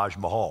built the Taj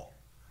Mahal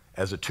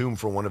as a tomb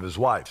for one of his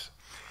wives.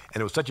 And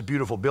it was such a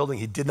beautiful building,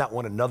 he did not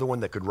want another one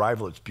that could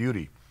rival its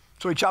beauty.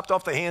 So he chopped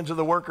off the hands of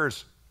the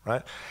workers,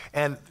 right?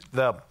 And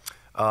the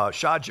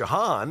Shah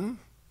Jahan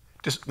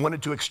just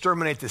wanted to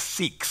exterminate the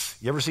Sikhs.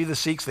 You ever see the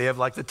Sikhs? They have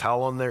like the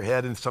towel on their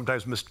head, and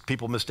sometimes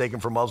people mistake them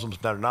for Muslims.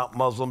 They're not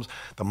Muslims.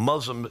 The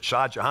Muslim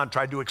Shah Jahan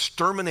tried to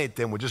exterminate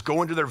them, would just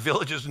go into their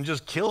villages and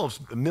just kill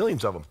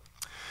millions of them.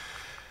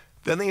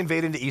 Then they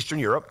invade into Eastern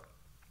Europe.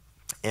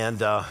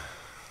 And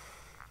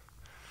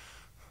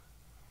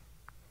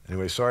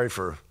anyway, sorry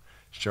for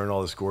sharing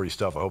all this gory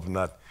stuff. I hope I'm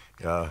not,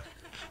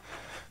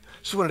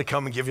 just wanted to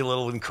come and give you a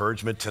little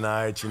encouragement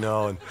tonight, you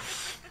know. And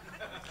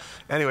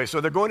anyway,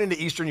 so they're going into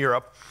Eastern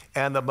Europe,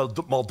 and the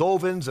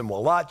Moldovans and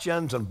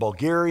Wallachians and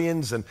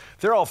Bulgarians, and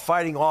they're all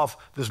fighting off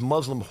this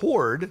Muslim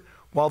horde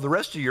while the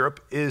rest of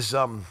Europe is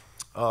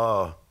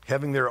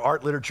having their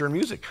art, literature, and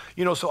music.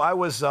 You know, so I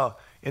was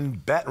in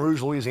Baton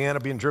Rouge, Louisiana,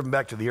 being driven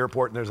back to the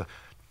airport, and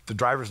the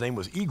driver's name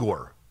was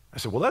Igor. I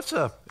said, well, that's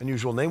an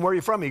unusual name. Where are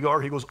you from,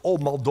 Igor? He goes, oh,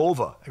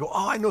 Moldova. I go,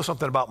 oh, I know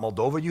something about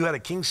Moldova. You had a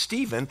King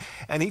Stephen,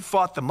 and he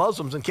fought the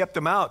Muslims and kept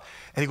them out.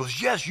 And he goes,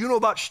 yes, you know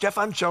about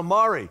Stefan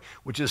Chelmari,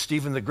 which is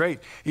Stephen the Great.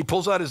 He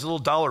pulls out his little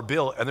dollar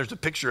bill, and there's a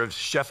picture of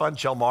Stefan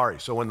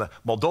Chelmari. So when the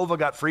Moldova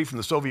got free from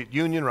the Soviet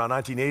Union around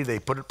 1980, they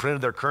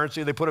printed their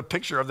currency. They put a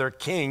picture of their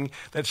king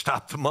that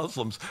stopped the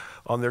Muslims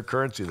on their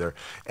currency there.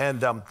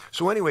 And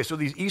so anyway, so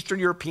these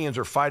Eastern Europeans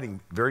are fighting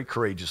very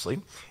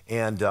courageously,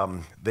 and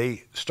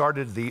they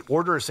started the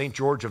Order of St.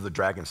 George of the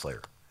Dragon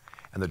Slayer.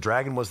 And the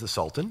dragon was the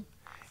Sultan,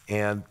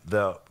 and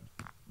the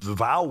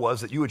vow was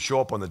that you would show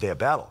up on the day of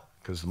battle,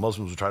 because the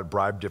Muslims would try to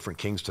bribe different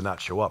kings to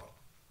not show up.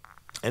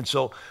 And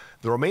so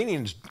the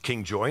Romanian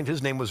king joined.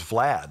 His name was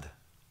Vlad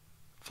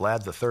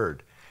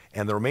III.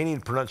 And the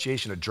Romanian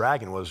pronunciation of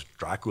dragon was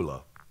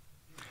Dracula.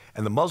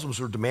 And the Muslims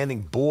were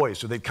demanding boys.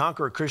 So they'd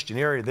conquer a Christian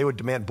area. They would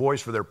demand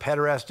boys for their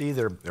pederasty,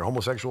 their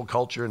homosexual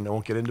culture, and I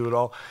won't get into it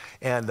all.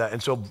 And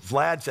so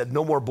Vlad said,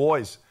 no more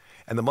boys.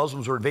 And the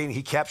Muslims were invading.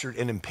 He captured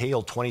and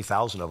impaled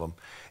 20,000 of them.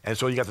 And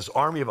so you got this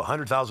army of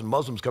 100,000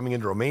 Muslims coming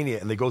into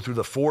Romania, and they go through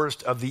the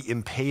forest of the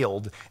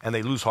impaled, and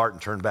they lose heart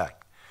and turn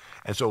back.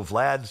 And so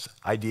Vlad's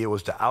idea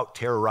was to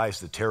out-terrorize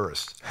the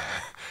terrorists.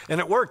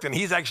 And it worked, and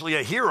he's actually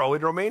a hero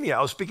in Romania.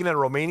 I was speaking at a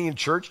Romanian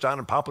church down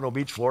in Pompano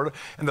Beach, Florida,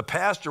 and the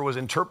pastor was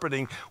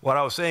interpreting what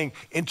I was saying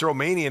into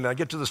Romanian, and I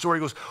get to the story,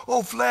 he goes,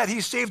 oh, Vlad,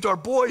 he saved our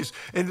boys.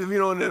 And, you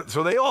know, and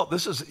so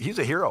he's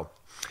a hero.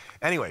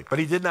 Anyway, but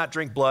he did not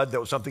drink blood.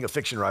 That was something a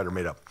fiction writer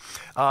made up.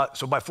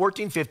 So by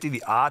 1450,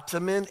 the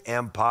Ottoman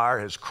Empire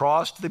has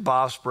crossed the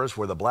Bosporus,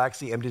 where the Black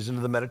Sea empties into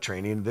the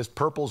Mediterranean. This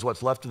purple is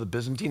what's left of the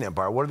Byzantine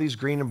Empire. What are these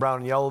green and brown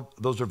and yellow?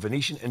 Those are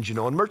Venetian and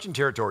Genoan merchant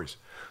territories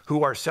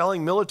who are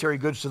selling military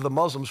goods to the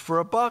Muslims for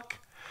a buck.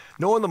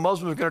 Knowing the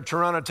Muslims are going to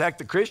turn around and attack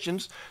the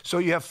Christians, so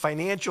you have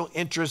financial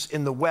interests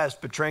in the West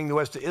betraying the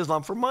West to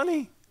Islam for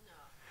money.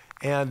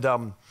 No.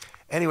 And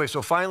anyway,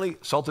 so finally,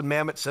 Sultan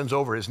Mehmet sends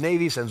over his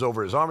navy, sends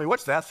over his army.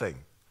 What's that thing?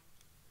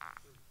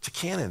 It's a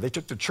cannon. They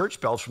took the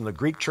church bells from the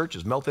Greek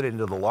churches, melted it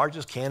into the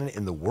largest cannon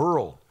in the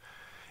world.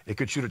 It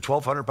could shoot a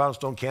 1,200-pound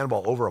stone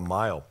cannonball over a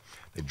mile.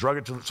 They drug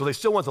it so they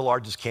still want the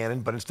largest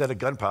cannon, but instead of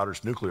gunpowder,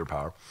 it's nuclear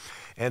power.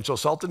 And so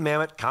Sultan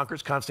Mehmet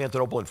conquers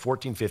Constantinople in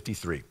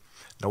 1453.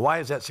 Now, why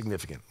is that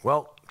significant?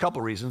 Well, a couple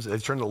of reasons. They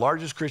turned the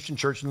largest Christian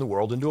church in the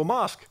world into a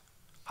mosque,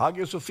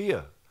 Hagia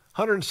Sophia.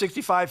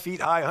 165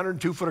 feet high,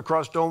 102 foot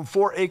across dome,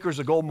 4 acres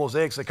of gold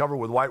mosaics they cover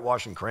with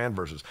whitewash and crayon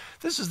verses.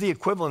 This is the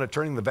equivalent of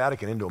turning the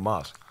Vatican into a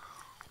mosque.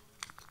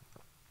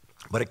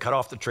 But it cut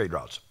off the trade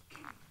routes.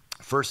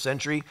 First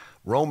century,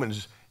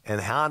 Romans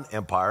and Han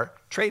Empire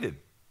traded.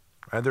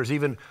 Right? There's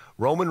even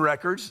Roman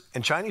records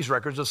and Chinese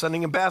records of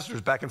sending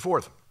ambassadors back and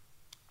forth.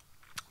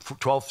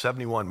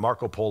 1271,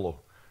 Marco Polo.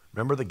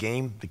 Remember the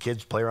game the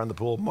kids play around the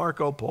pool?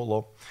 Marco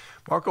Polo.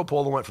 Marco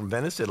Polo went from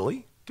Venice,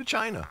 Italy to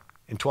China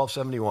in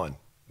 1271.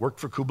 Worked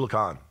for Kublai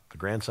Khan, the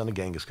grandson of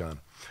Genghis Khan.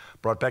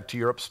 Brought back to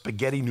Europe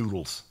spaghetti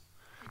noodles,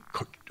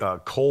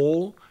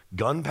 coal,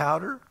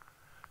 gunpowder.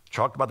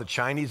 Talked about the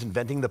Chinese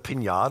inventing the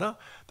piñata,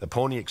 the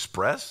Pony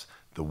Express,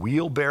 the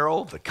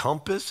wheelbarrow, the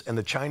compass, and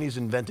the Chinese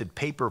invented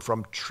paper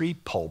from tree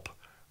pulp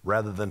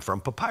rather than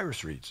from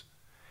papyrus reeds.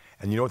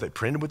 And you know what they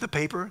printed with the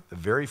paper? The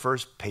very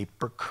first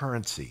paper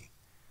currency.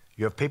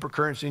 You have paper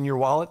currency in your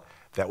wallet?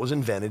 That was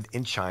invented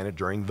in China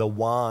during the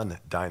Yuan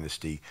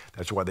dynasty.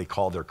 That's why they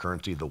call their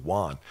currency the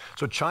yuan.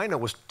 So China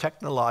was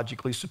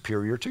technologically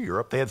superior to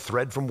Europe. They had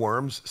thread from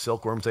worms,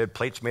 silkworms. They had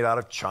plates made out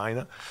of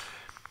China.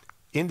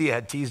 India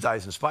had teas,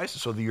 dyes, and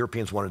spices, so the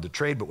Europeans wanted to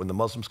trade, but when the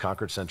Muslims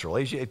conquered Central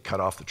Asia, it cut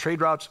off the trade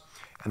routes,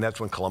 and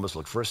that's when Columbus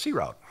looked for a sea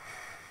route.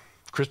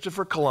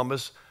 Christopher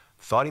Columbus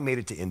thought he made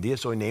it to India,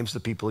 so he names the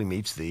people he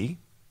meets the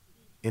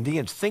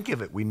Indians. Think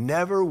of it. We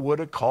never would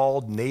have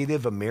called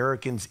Native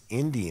Americans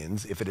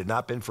Indians if it had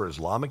not been for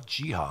Islamic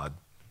jihad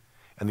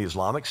and the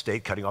Islamic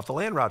State cutting off the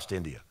land routes to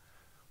India.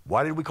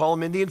 Why did we call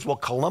them Indians? Well,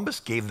 Columbus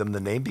gave them the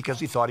name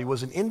because he thought he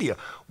was in India.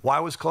 Why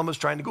was Columbus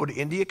trying to go to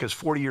India? Because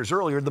 40 years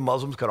earlier, the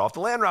Muslims cut off the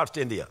land routes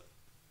to India.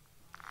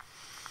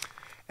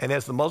 And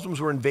as the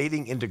Muslims were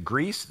invading into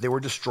Greece, they were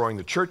destroying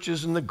the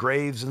churches and the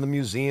graves and the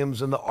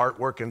museums and the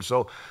artwork. And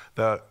so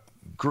the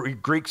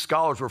Greek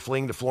scholars were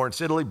fleeing to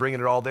Florence, Italy, bringing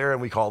it all there, and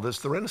we call this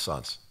the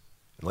Renaissance.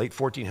 In the late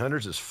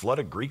 1400s, this flood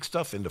of Greek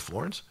stuff into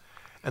Florence,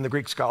 and the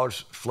Greek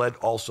scholars fled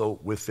also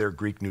with their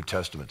Greek New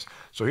Testaments.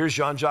 So here's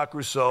Jean-Jacques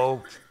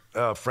Rousseau,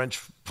 French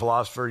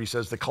philosopher. He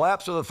says, the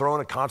collapse of the throne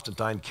of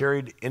Constantine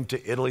carried into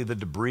Italy the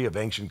debris of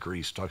ancient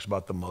Greece. Talks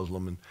about the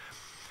Muslim.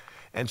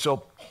 And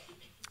so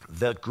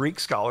the Greek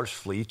scholars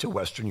flee to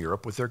Western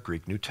Europe with their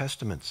Greek New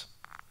Testaments.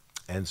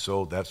 And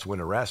so that's when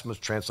Erasmus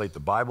translates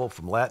the Bible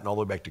from Latin all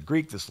the way back to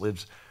Greek. This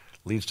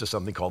leads to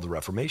something called the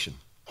Reformation.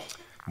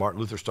 Martin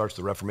Luther starts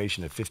the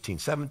Reformation in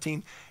 1517.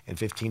 In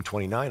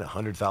 1529,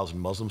 100,000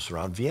 Muslims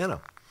surround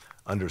Vienna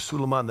under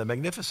Suleiman the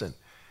Magnificent.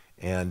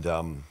 And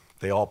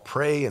they all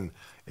pray, and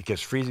it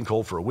gets freezing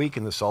cold for a week,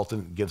 and the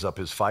Sultan gives up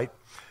his fight.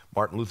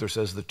 Martin Luther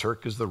says, the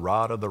Turk is the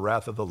rod of the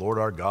wrath of the Lord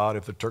our God.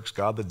 If the Turk's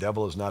God, the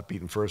devil, is not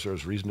beaten first, there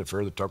is reason to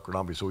fear the Turk will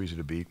not be so easy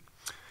to beat.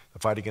 The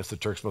fight against the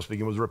Turks must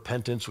begin with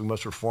repentance. We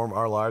must reform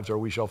our lives, or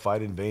we shall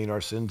fight in vain.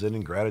 Our sins and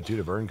ingratitude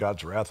have earned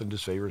God's wrath and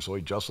disfavor, so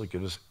he justly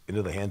gives us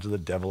into the hands of the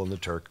devil and the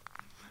Turk.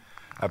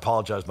 I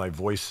apologize, my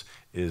voice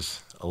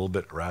is a little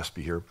bit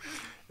raspy here.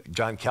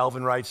 John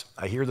Calvin writes,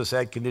 I hear the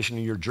sad condition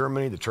in your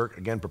Germany. The Turk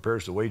again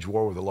prepares to wage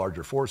war with a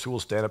larger force. Who will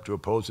stand up to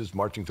oppose his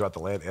marching throughout the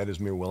land at his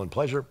mere will and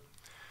pleasure?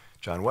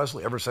 John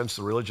Wesley, ever since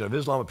the religion of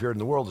Islam appeared in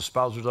the world, the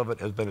espousers of it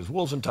has been as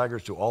wolves and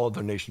tigers to all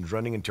other nations,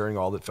 rending and tearing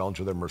all that fell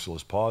into their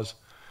merciless paws.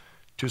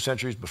 2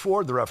 centuries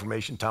before the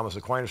Reformation, Thomas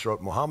Aquinas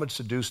wrote, Muhammad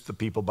seduced the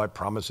people by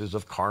promises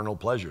of carnal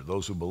pleasure.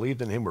 Those who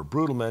believed in him were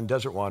brutal men,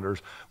 desert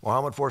wanderers.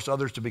 Muhammad forced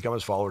others to become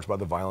his followers by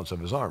the violence of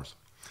his arms.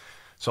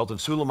 Sultan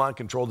Suleiman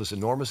controlled this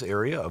enormous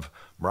area of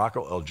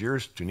Morocco,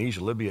 Algiers,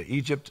 Tunisia, Libya,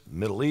 Egypt,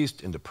 Middle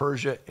East, into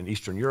Persia, and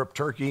Eastern Europe,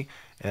 Turkey.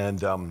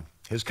 And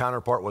his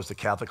counterpart was the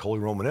Catholic Holy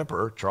Roman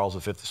Emperor, Charles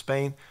V of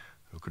Spain,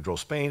 who controlled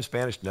Spain,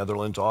 Spanish,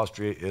 Netherlands,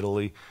 Austria,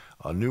 Italy,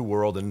 New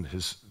World, and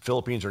his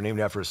Philippines are named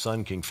after his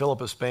son, King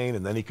Philip of Spain,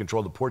 and then he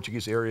controlled the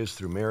Portuguese areas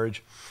through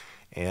marriage,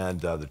 and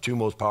the 2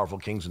 most powerful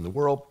kings in the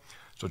world.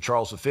 So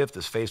Charles V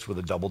is faced with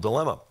a double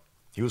dilemma.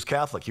 He was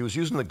Catholic. He was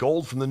using the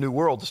gold from the New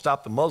World to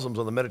stop the Muslims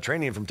on the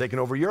Mediterranean from taking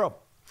over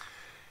Europe.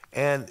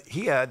 And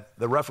he had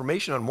the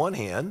Reformation on one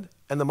hand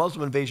and the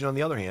Muslim invasion on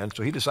the other hand,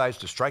 so he decides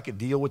to strike a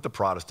deal with the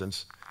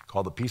Protestants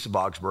called the Peace of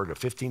Augsburg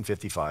of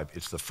 1555.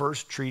 It's the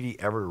first treaty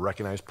ever to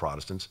recognize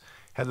Protestants.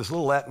 Had this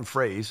little Latin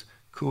phrase,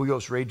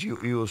 cuius regio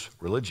ius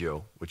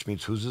religio, which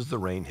means whose is the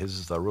reign, his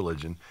is the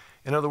religion.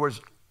 In other words,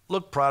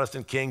 look,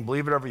 Protestant king,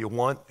 believe whatever you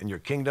want in your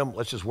kingdom.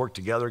 Let's just work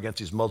together against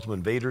these Muslim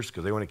invaders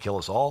because they want to kill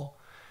us all.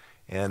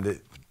 And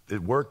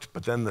it worked,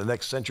 but then the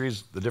next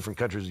centuries, the different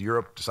countries of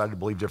Europe decided to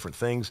believe different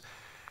things.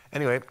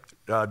 Anyway,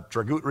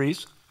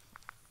 Documentaries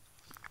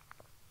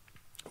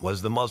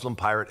was the Muslim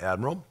pirate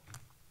admiral.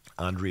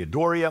 Andrea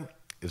Doria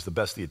is the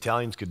best the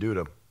Italians could do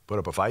to put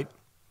up a fight.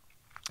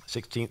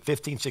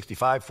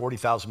 1565,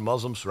 40,000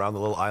 Muslims surround the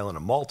little island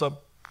of Malta.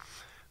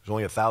 There's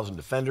only 1,000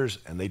 defenders,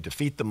 and they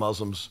defeat the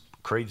Muslims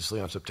courageously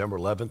on September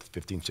 11th,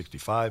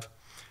 1565.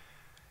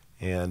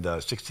 And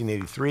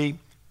 1683,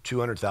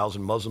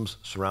 200,000 Muslims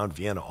surround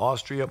Vienna,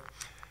 Austria,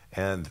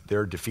 and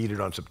they're defeated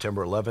on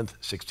September 11th,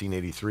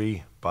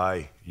 1683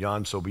 by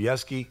Jan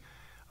Sobieski.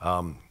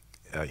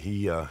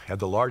 He had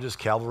the largest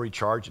cavalry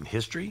charge in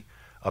history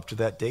up to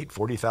that date,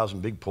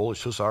 40,000 big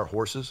Polish hussar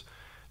horses.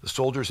 The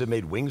soldiers had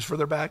made wings for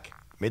their back,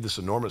 made this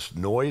enormous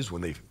noise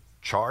when they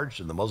charged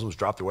and the Muslims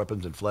dropped their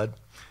weapons and fled.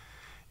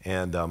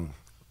 And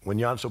when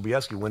Jan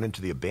Sobieski went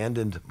into the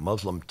abandoned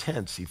Muslim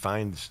tents, he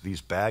finds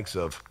these bags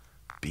of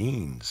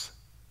beans,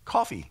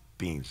 coffee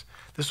beans.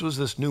 This was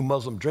this new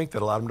Muslim drink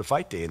that allowed him to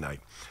fight day and night.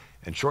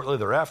 And shortly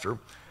thereafter,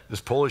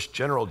 this Polish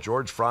general,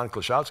 George Franz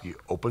Kloszowski,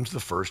 opens the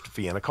first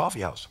Vienna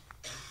coffee house.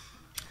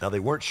 Now, they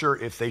weren't sure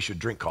if they should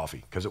drink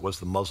coffee because it was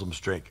the Muslims'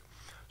 drink.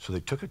 So they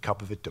took a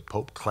cup of it to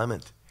Pope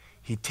Clement.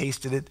 He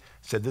tasted it,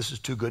 said, this is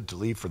too good to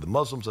leave for the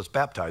Muslims, let's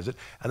baptize it,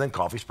 and then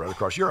coffee spread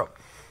across Europe.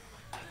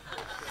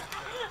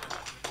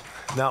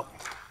 Now,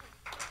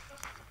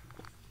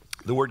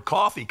 the word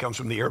coffee comes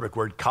from the Arabic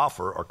word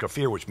kafir or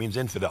kafir, which means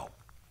infidel.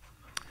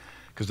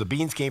 Because the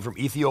beans came from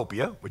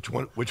Ethiopia, which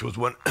was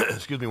one,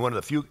 one of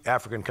the few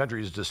African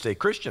countries to stay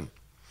Christian.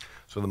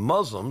 So the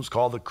Muslims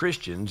called the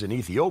Christians in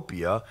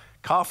Ethiopia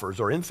kafirs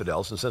or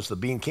infidels, and since the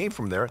bean came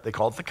from there, they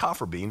called it the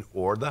kafir bean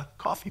or the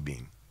coffee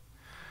bean.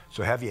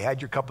 So have you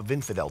had your cup of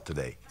infidel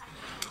today?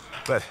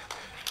 But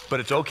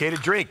it's okay to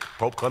drink.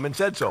 Pope Clement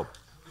said so.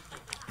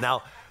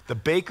 Now, the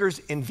bakers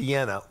in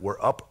Vienna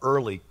were up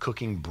early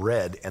cooking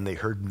bread, and they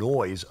heard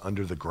noise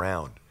under the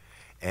ground.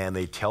 And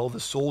they tell the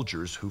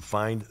soldiers who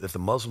find that the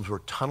Muslims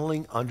were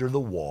tunneling under the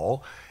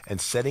wall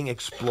and setting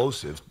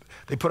explosives.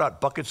 They put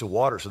out buckets of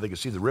water so they could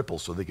see the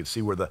ripples, so they could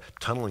see where the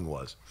tunneling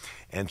was.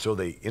 And so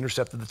they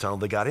intercepted the tunnel.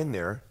 They got in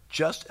there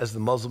just as the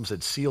Muslims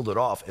had sealed it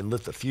off and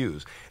lit the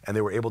fuse, and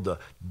they were able to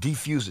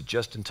defuse it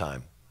just in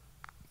time.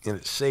 And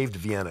it saved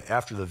Vienna.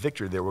 After the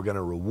victory, they were going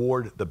to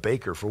reward the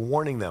baker for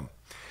warning them.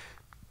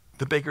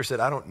 The baker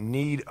said, I don't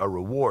need a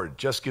reward.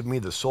 Just give me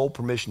the sole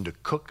permission to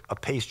cook a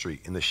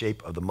pastry in the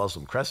shape of the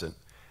Muslim crescent.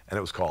 And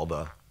it was called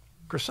a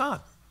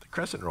croissant, the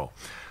crescent roll.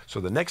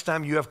 So the next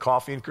time you have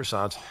coffee and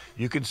croissants,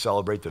 you can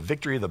celebrate the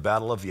victory of the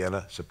Battle of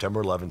Vienna,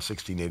 September 11,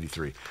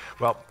 1683.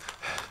 Well,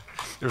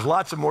 there's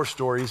lots of more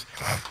stories.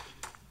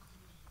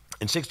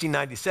 In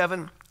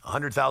 1697,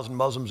 100,000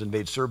 Muslims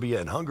invade Serbia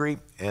and Hungary,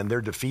 and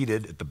they're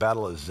defeated at the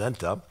Battle of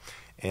Zenta.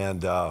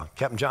 And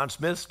Captain John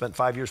Smith spent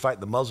 5 years fighting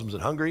the Muslims in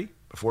Hungary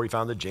before he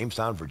founded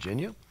Jamestown,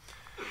 Virginia.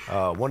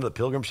 One of the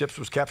pilgrim ships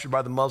was captured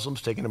by the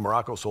Muslims, taken to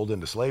Morocco, sold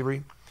into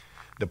slavery.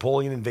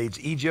 Napoleon invades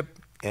Egypt,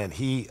 and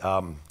he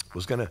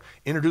was going to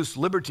introduce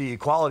liberty,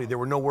 equality. There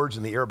were no words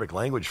in the Arabic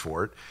language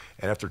for it.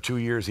 And after 2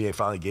 years, he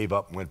finally gave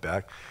up and went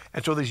back.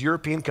 And so these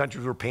European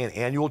countries were paying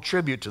annual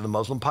tribute to the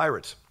Muslim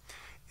pirates.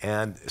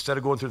 And instead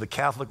of going through the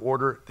Catholic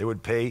order, they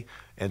would pay.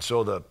 And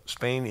so the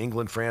Spain,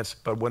 England, France.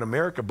 But when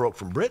America broke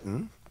from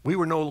Britain, we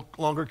were no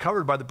longer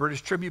covered by the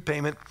British tribute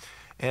payment.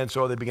 And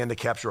so they began to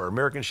capture our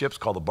American ships,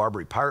 called the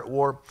Barbary Pirate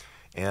War.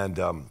 And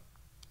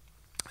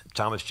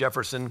Thomas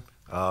Jefferson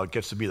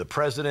gets to be the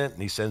president,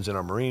 and he sends in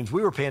our Marines.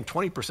 We were paying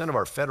 20% of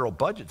our federal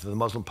budget to the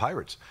Muslim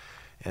pirates.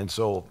 And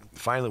so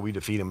finally we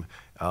defeat him.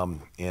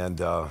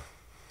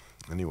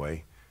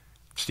 Anyway,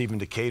 Stephen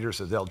Decatur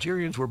says, the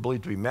Algerians were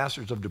believed to be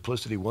masters of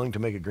duplicity, willing to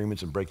make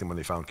agreements and break them when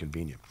they found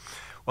convenient.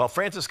 Well,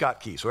 Francis got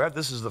key. So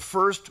this is the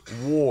first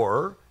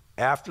war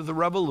after the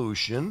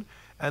revolution,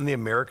 and the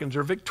Americans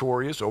are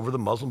victorious over the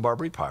Muslim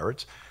Barbary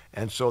pirates.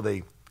 And so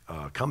they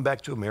come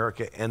back to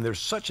America, and there's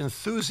such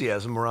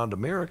enthusiasm around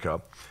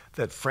America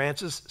that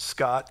Francis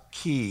Scott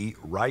Key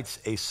writes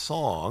a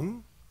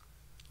song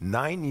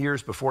 9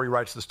 years before he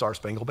writes the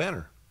Star-Spangled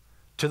Banner,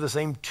 to the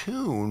same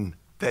tune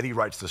that he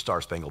writes the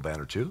Star-Spangled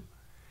Banner to.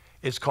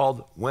 It's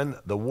called When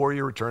the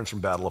Warrior Returns from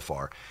Battle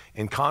Afar.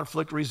 In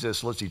conflict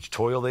resistless, each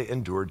toil they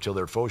endured, till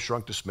their foes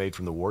shrunk dismayed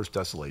from the war's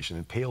desolation,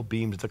 and pale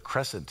beamed the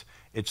crescent,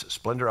 its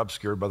splendor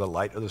obscured by the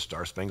light of the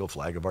star-spangled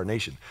flag of our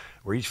nation,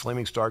 where each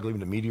flaming star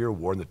gleamed a meteor of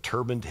war, and the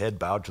turbaned head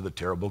bowed to the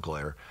terrible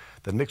glare.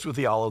 Then mixed with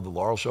the olive, the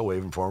laurel shall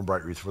wave, and form a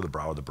bright wreath for the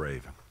brow of the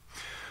brave.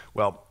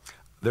 Well,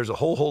 there's a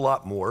whole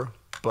lot more,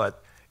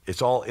 but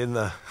it's all in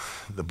the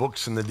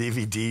books and the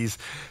DVDs,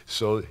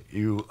 so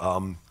you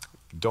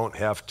don't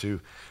have to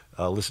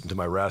listen to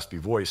my raspy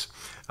voice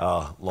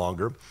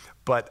longer.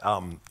 But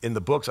in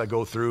the books, I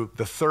go through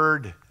the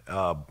third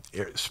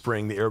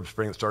spring, the Arab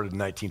Spring that started in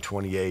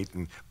 1928,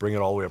 and bring it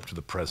all the way up to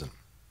the present.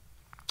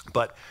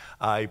 But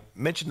I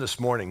mentioned this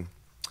morning,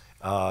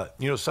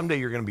 someday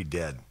you're going to be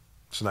dead.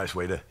 It's a nice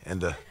way to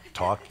end a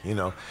talk,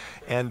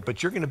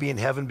 but you're going to be in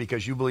heaven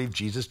because you believe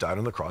Jesus died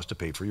on the cross to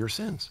pay for your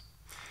sins.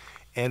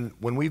 And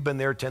when we've been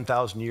there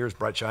 10,000 years,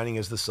 bright shining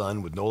as the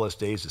sun, with no less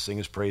days to sing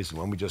his praise than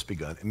when we just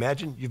begun.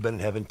 Imagine you've been in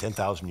heaven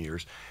 10,000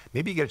 years.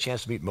 Maybe you get a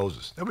chance to meet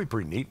Moses. That would be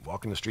pretty neat,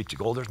 walking the streets of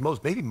gold. There's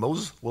Moses. Maybe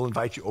Moses will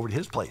invite you over to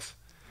his place.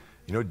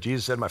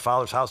 Jesus said, my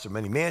Father's house are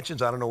many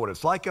mansions. I don't know what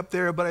it's like up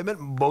there, but I bet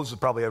Moses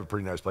would probably have a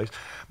pretty nice place.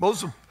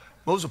 Moses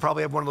will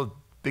probably have one of those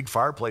big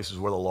fireplaces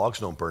where the logs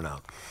don't burn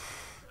out.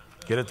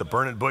 Get it? The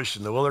burning bush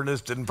in the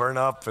wilderness didn't burn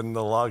up, and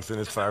the logs in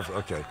his fire.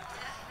 Okay.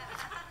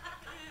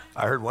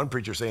 I heard one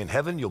preacher say, in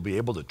heaven, you'll be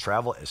able to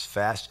travel as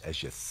fast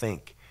as you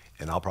think,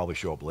 and I'll probably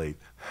show up late.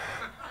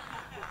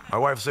 My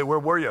wife will say, where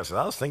were you? I said,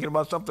 I was thinking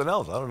about something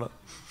else. I don't know.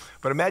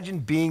 But imagine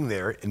being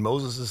there in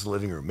Moses'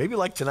 living room, maybe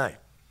like tonight,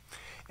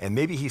 and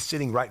maybe he's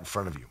sitting right in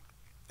front of you.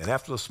 And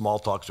after the small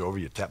talk's over,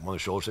 you tap him on the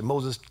shoulder and say,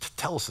 Moses,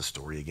 tell us the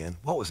story again.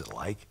 What was it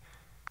like?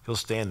 He'll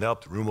stand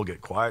up, the room will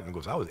get quiet, and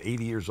goes, I was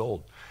 80 years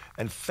old.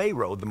 And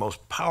Pharaoh, the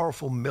most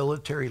powerful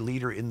military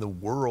leader in the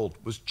world,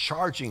 was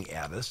charging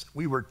at us.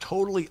 We were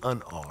totally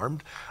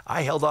unarmed.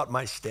 I held out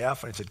my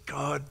staff and I said,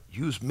 God,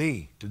 use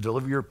me to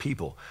deliver your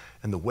people.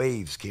 And the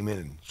waves came in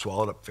and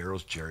swallowed up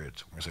Pharaoh's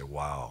chariots. We're going to say,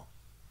 wow.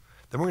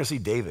 Then we're going to see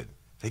David.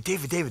 Say,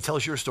 David, tell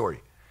us your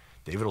story.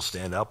 David will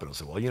stand up and he'll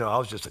say, well, I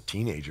was just a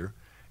teenager.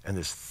 And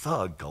this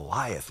thug,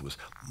 Goliath, was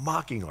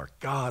mocking our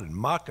God and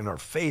mocking our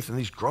faith. And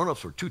these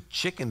grown-ups were too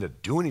chicken to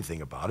do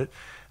anything about it.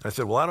 And I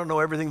said, well, I don't know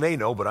everything they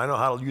know, but I know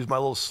how to use my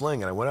little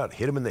sling. And I went out and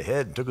hit him in the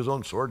head and took his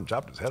own sword and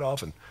chopped his head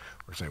off. And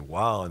we're saying,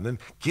 wow. And then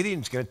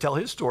Gideon's going to tell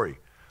his story.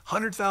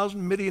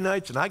 100,000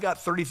 Midianites, and I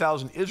got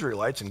 30,000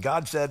 Israelites. And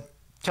God said,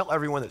 tell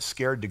everyone that's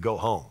scared to go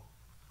home.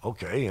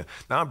 Okay,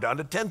 now I'm down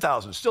to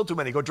 10,000. Still too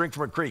many. Go drink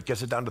from a creek.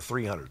 Gets it down to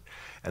 300.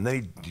 And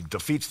then he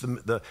defeats and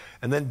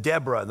then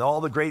Deborah and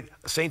all the great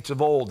saints of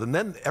old. And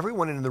then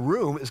everyone in the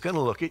room is going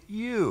to look at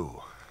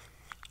you.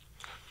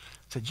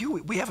 Said,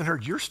 we haven't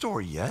heard your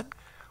story yet.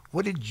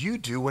 What did you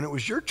do when it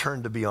was your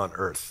turn to be on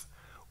earth?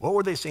 What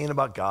were they saying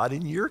about God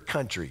in your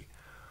country?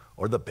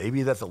 Or the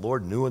baby that the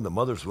Lord knew in the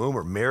mother's womb,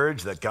 or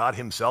marriage that God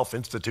himself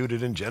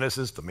instituted in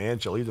Genesis. The man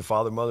shall leave the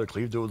father and mother,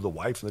 cleave to the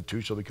wife, and the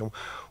two shall become.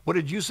 What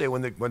did you say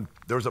when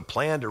there was a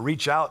plan to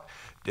reach out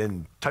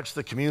and touch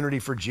the community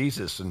for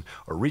Jesus,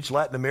 or reach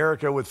Latin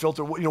America with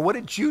filter? What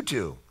did you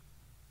do?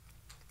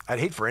 I'd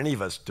hate for any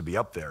of us to be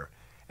up there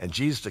and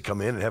Jesus to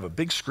come in and have a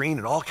big screen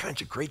and all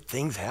kinds of great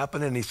things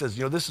happen. And he says,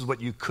 this is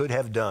what you could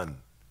have done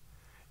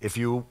if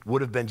you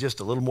would have been just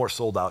a little more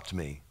sold out to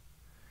me.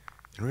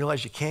 And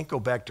realize you can't go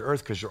back to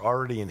earth because you're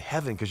already in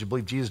heaven because you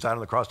believe Jesus died on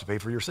the cross to pay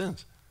for your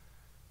sins.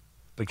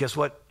 But guess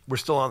what? We're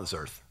still on this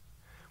earth.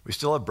 We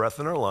still have breath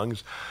in our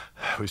lungs.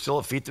 We still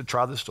have feet to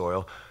trod the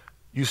soil.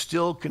 You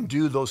still can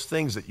do those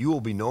things that you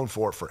will be known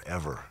for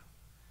forever.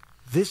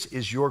 This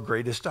is your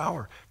greatest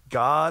hour.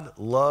 God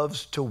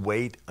loves to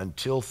wait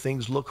until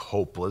things look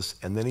hopeless,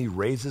 and then he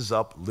raises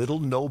up little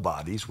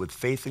nobodies with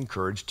faith and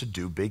courage to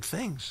do big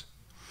things.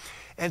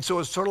 And so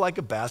it's sort of like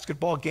a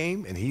basketball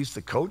game, and he's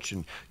the coach,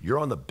 and you're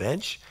on the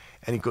bench,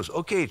 and he goes,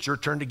 okay, it's your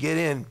turn to get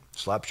in,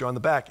 slaps you on the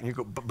back, and you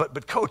go,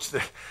 but coach,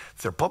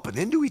 they're bumping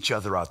into each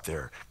other out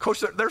there.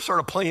 Coach, they're sort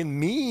of playing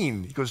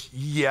mean. He goes,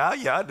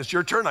 yeah, it's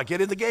your turn, I'll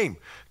get in the game.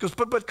 He goes,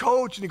 but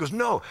coach, and he goes,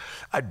 no,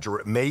 I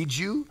made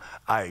you,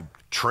 I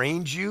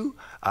trained you,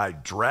 I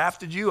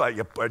drafted you, I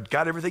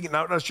got everything,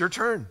 now it's your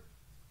turn.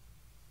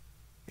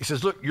 He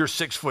says, look, you're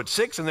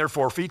 6'6" and they're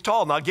 4 feet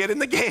tall. Now get in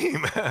the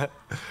game.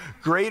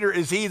 Greater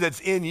is he that's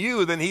in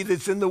you than he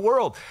that's in the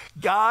world.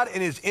 God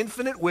in his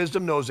infinite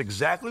wisdom knows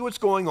exactly what's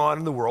going on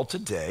in the world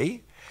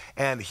today.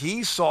 And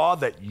he saw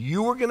that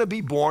you were going to be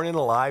born and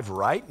alive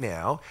right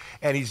now.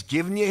 And he's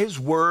given you his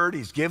word.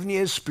 He's given you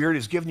his spirit.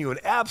 He's given you an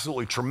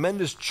absolutely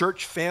tremendous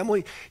church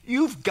family.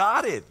 You've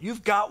got it.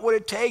 You've got what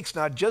it takes.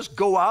 Now just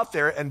go out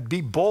there and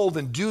be bold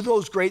and do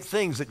those great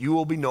things that you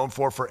will be known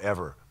for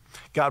forever.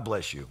 God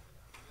bless you.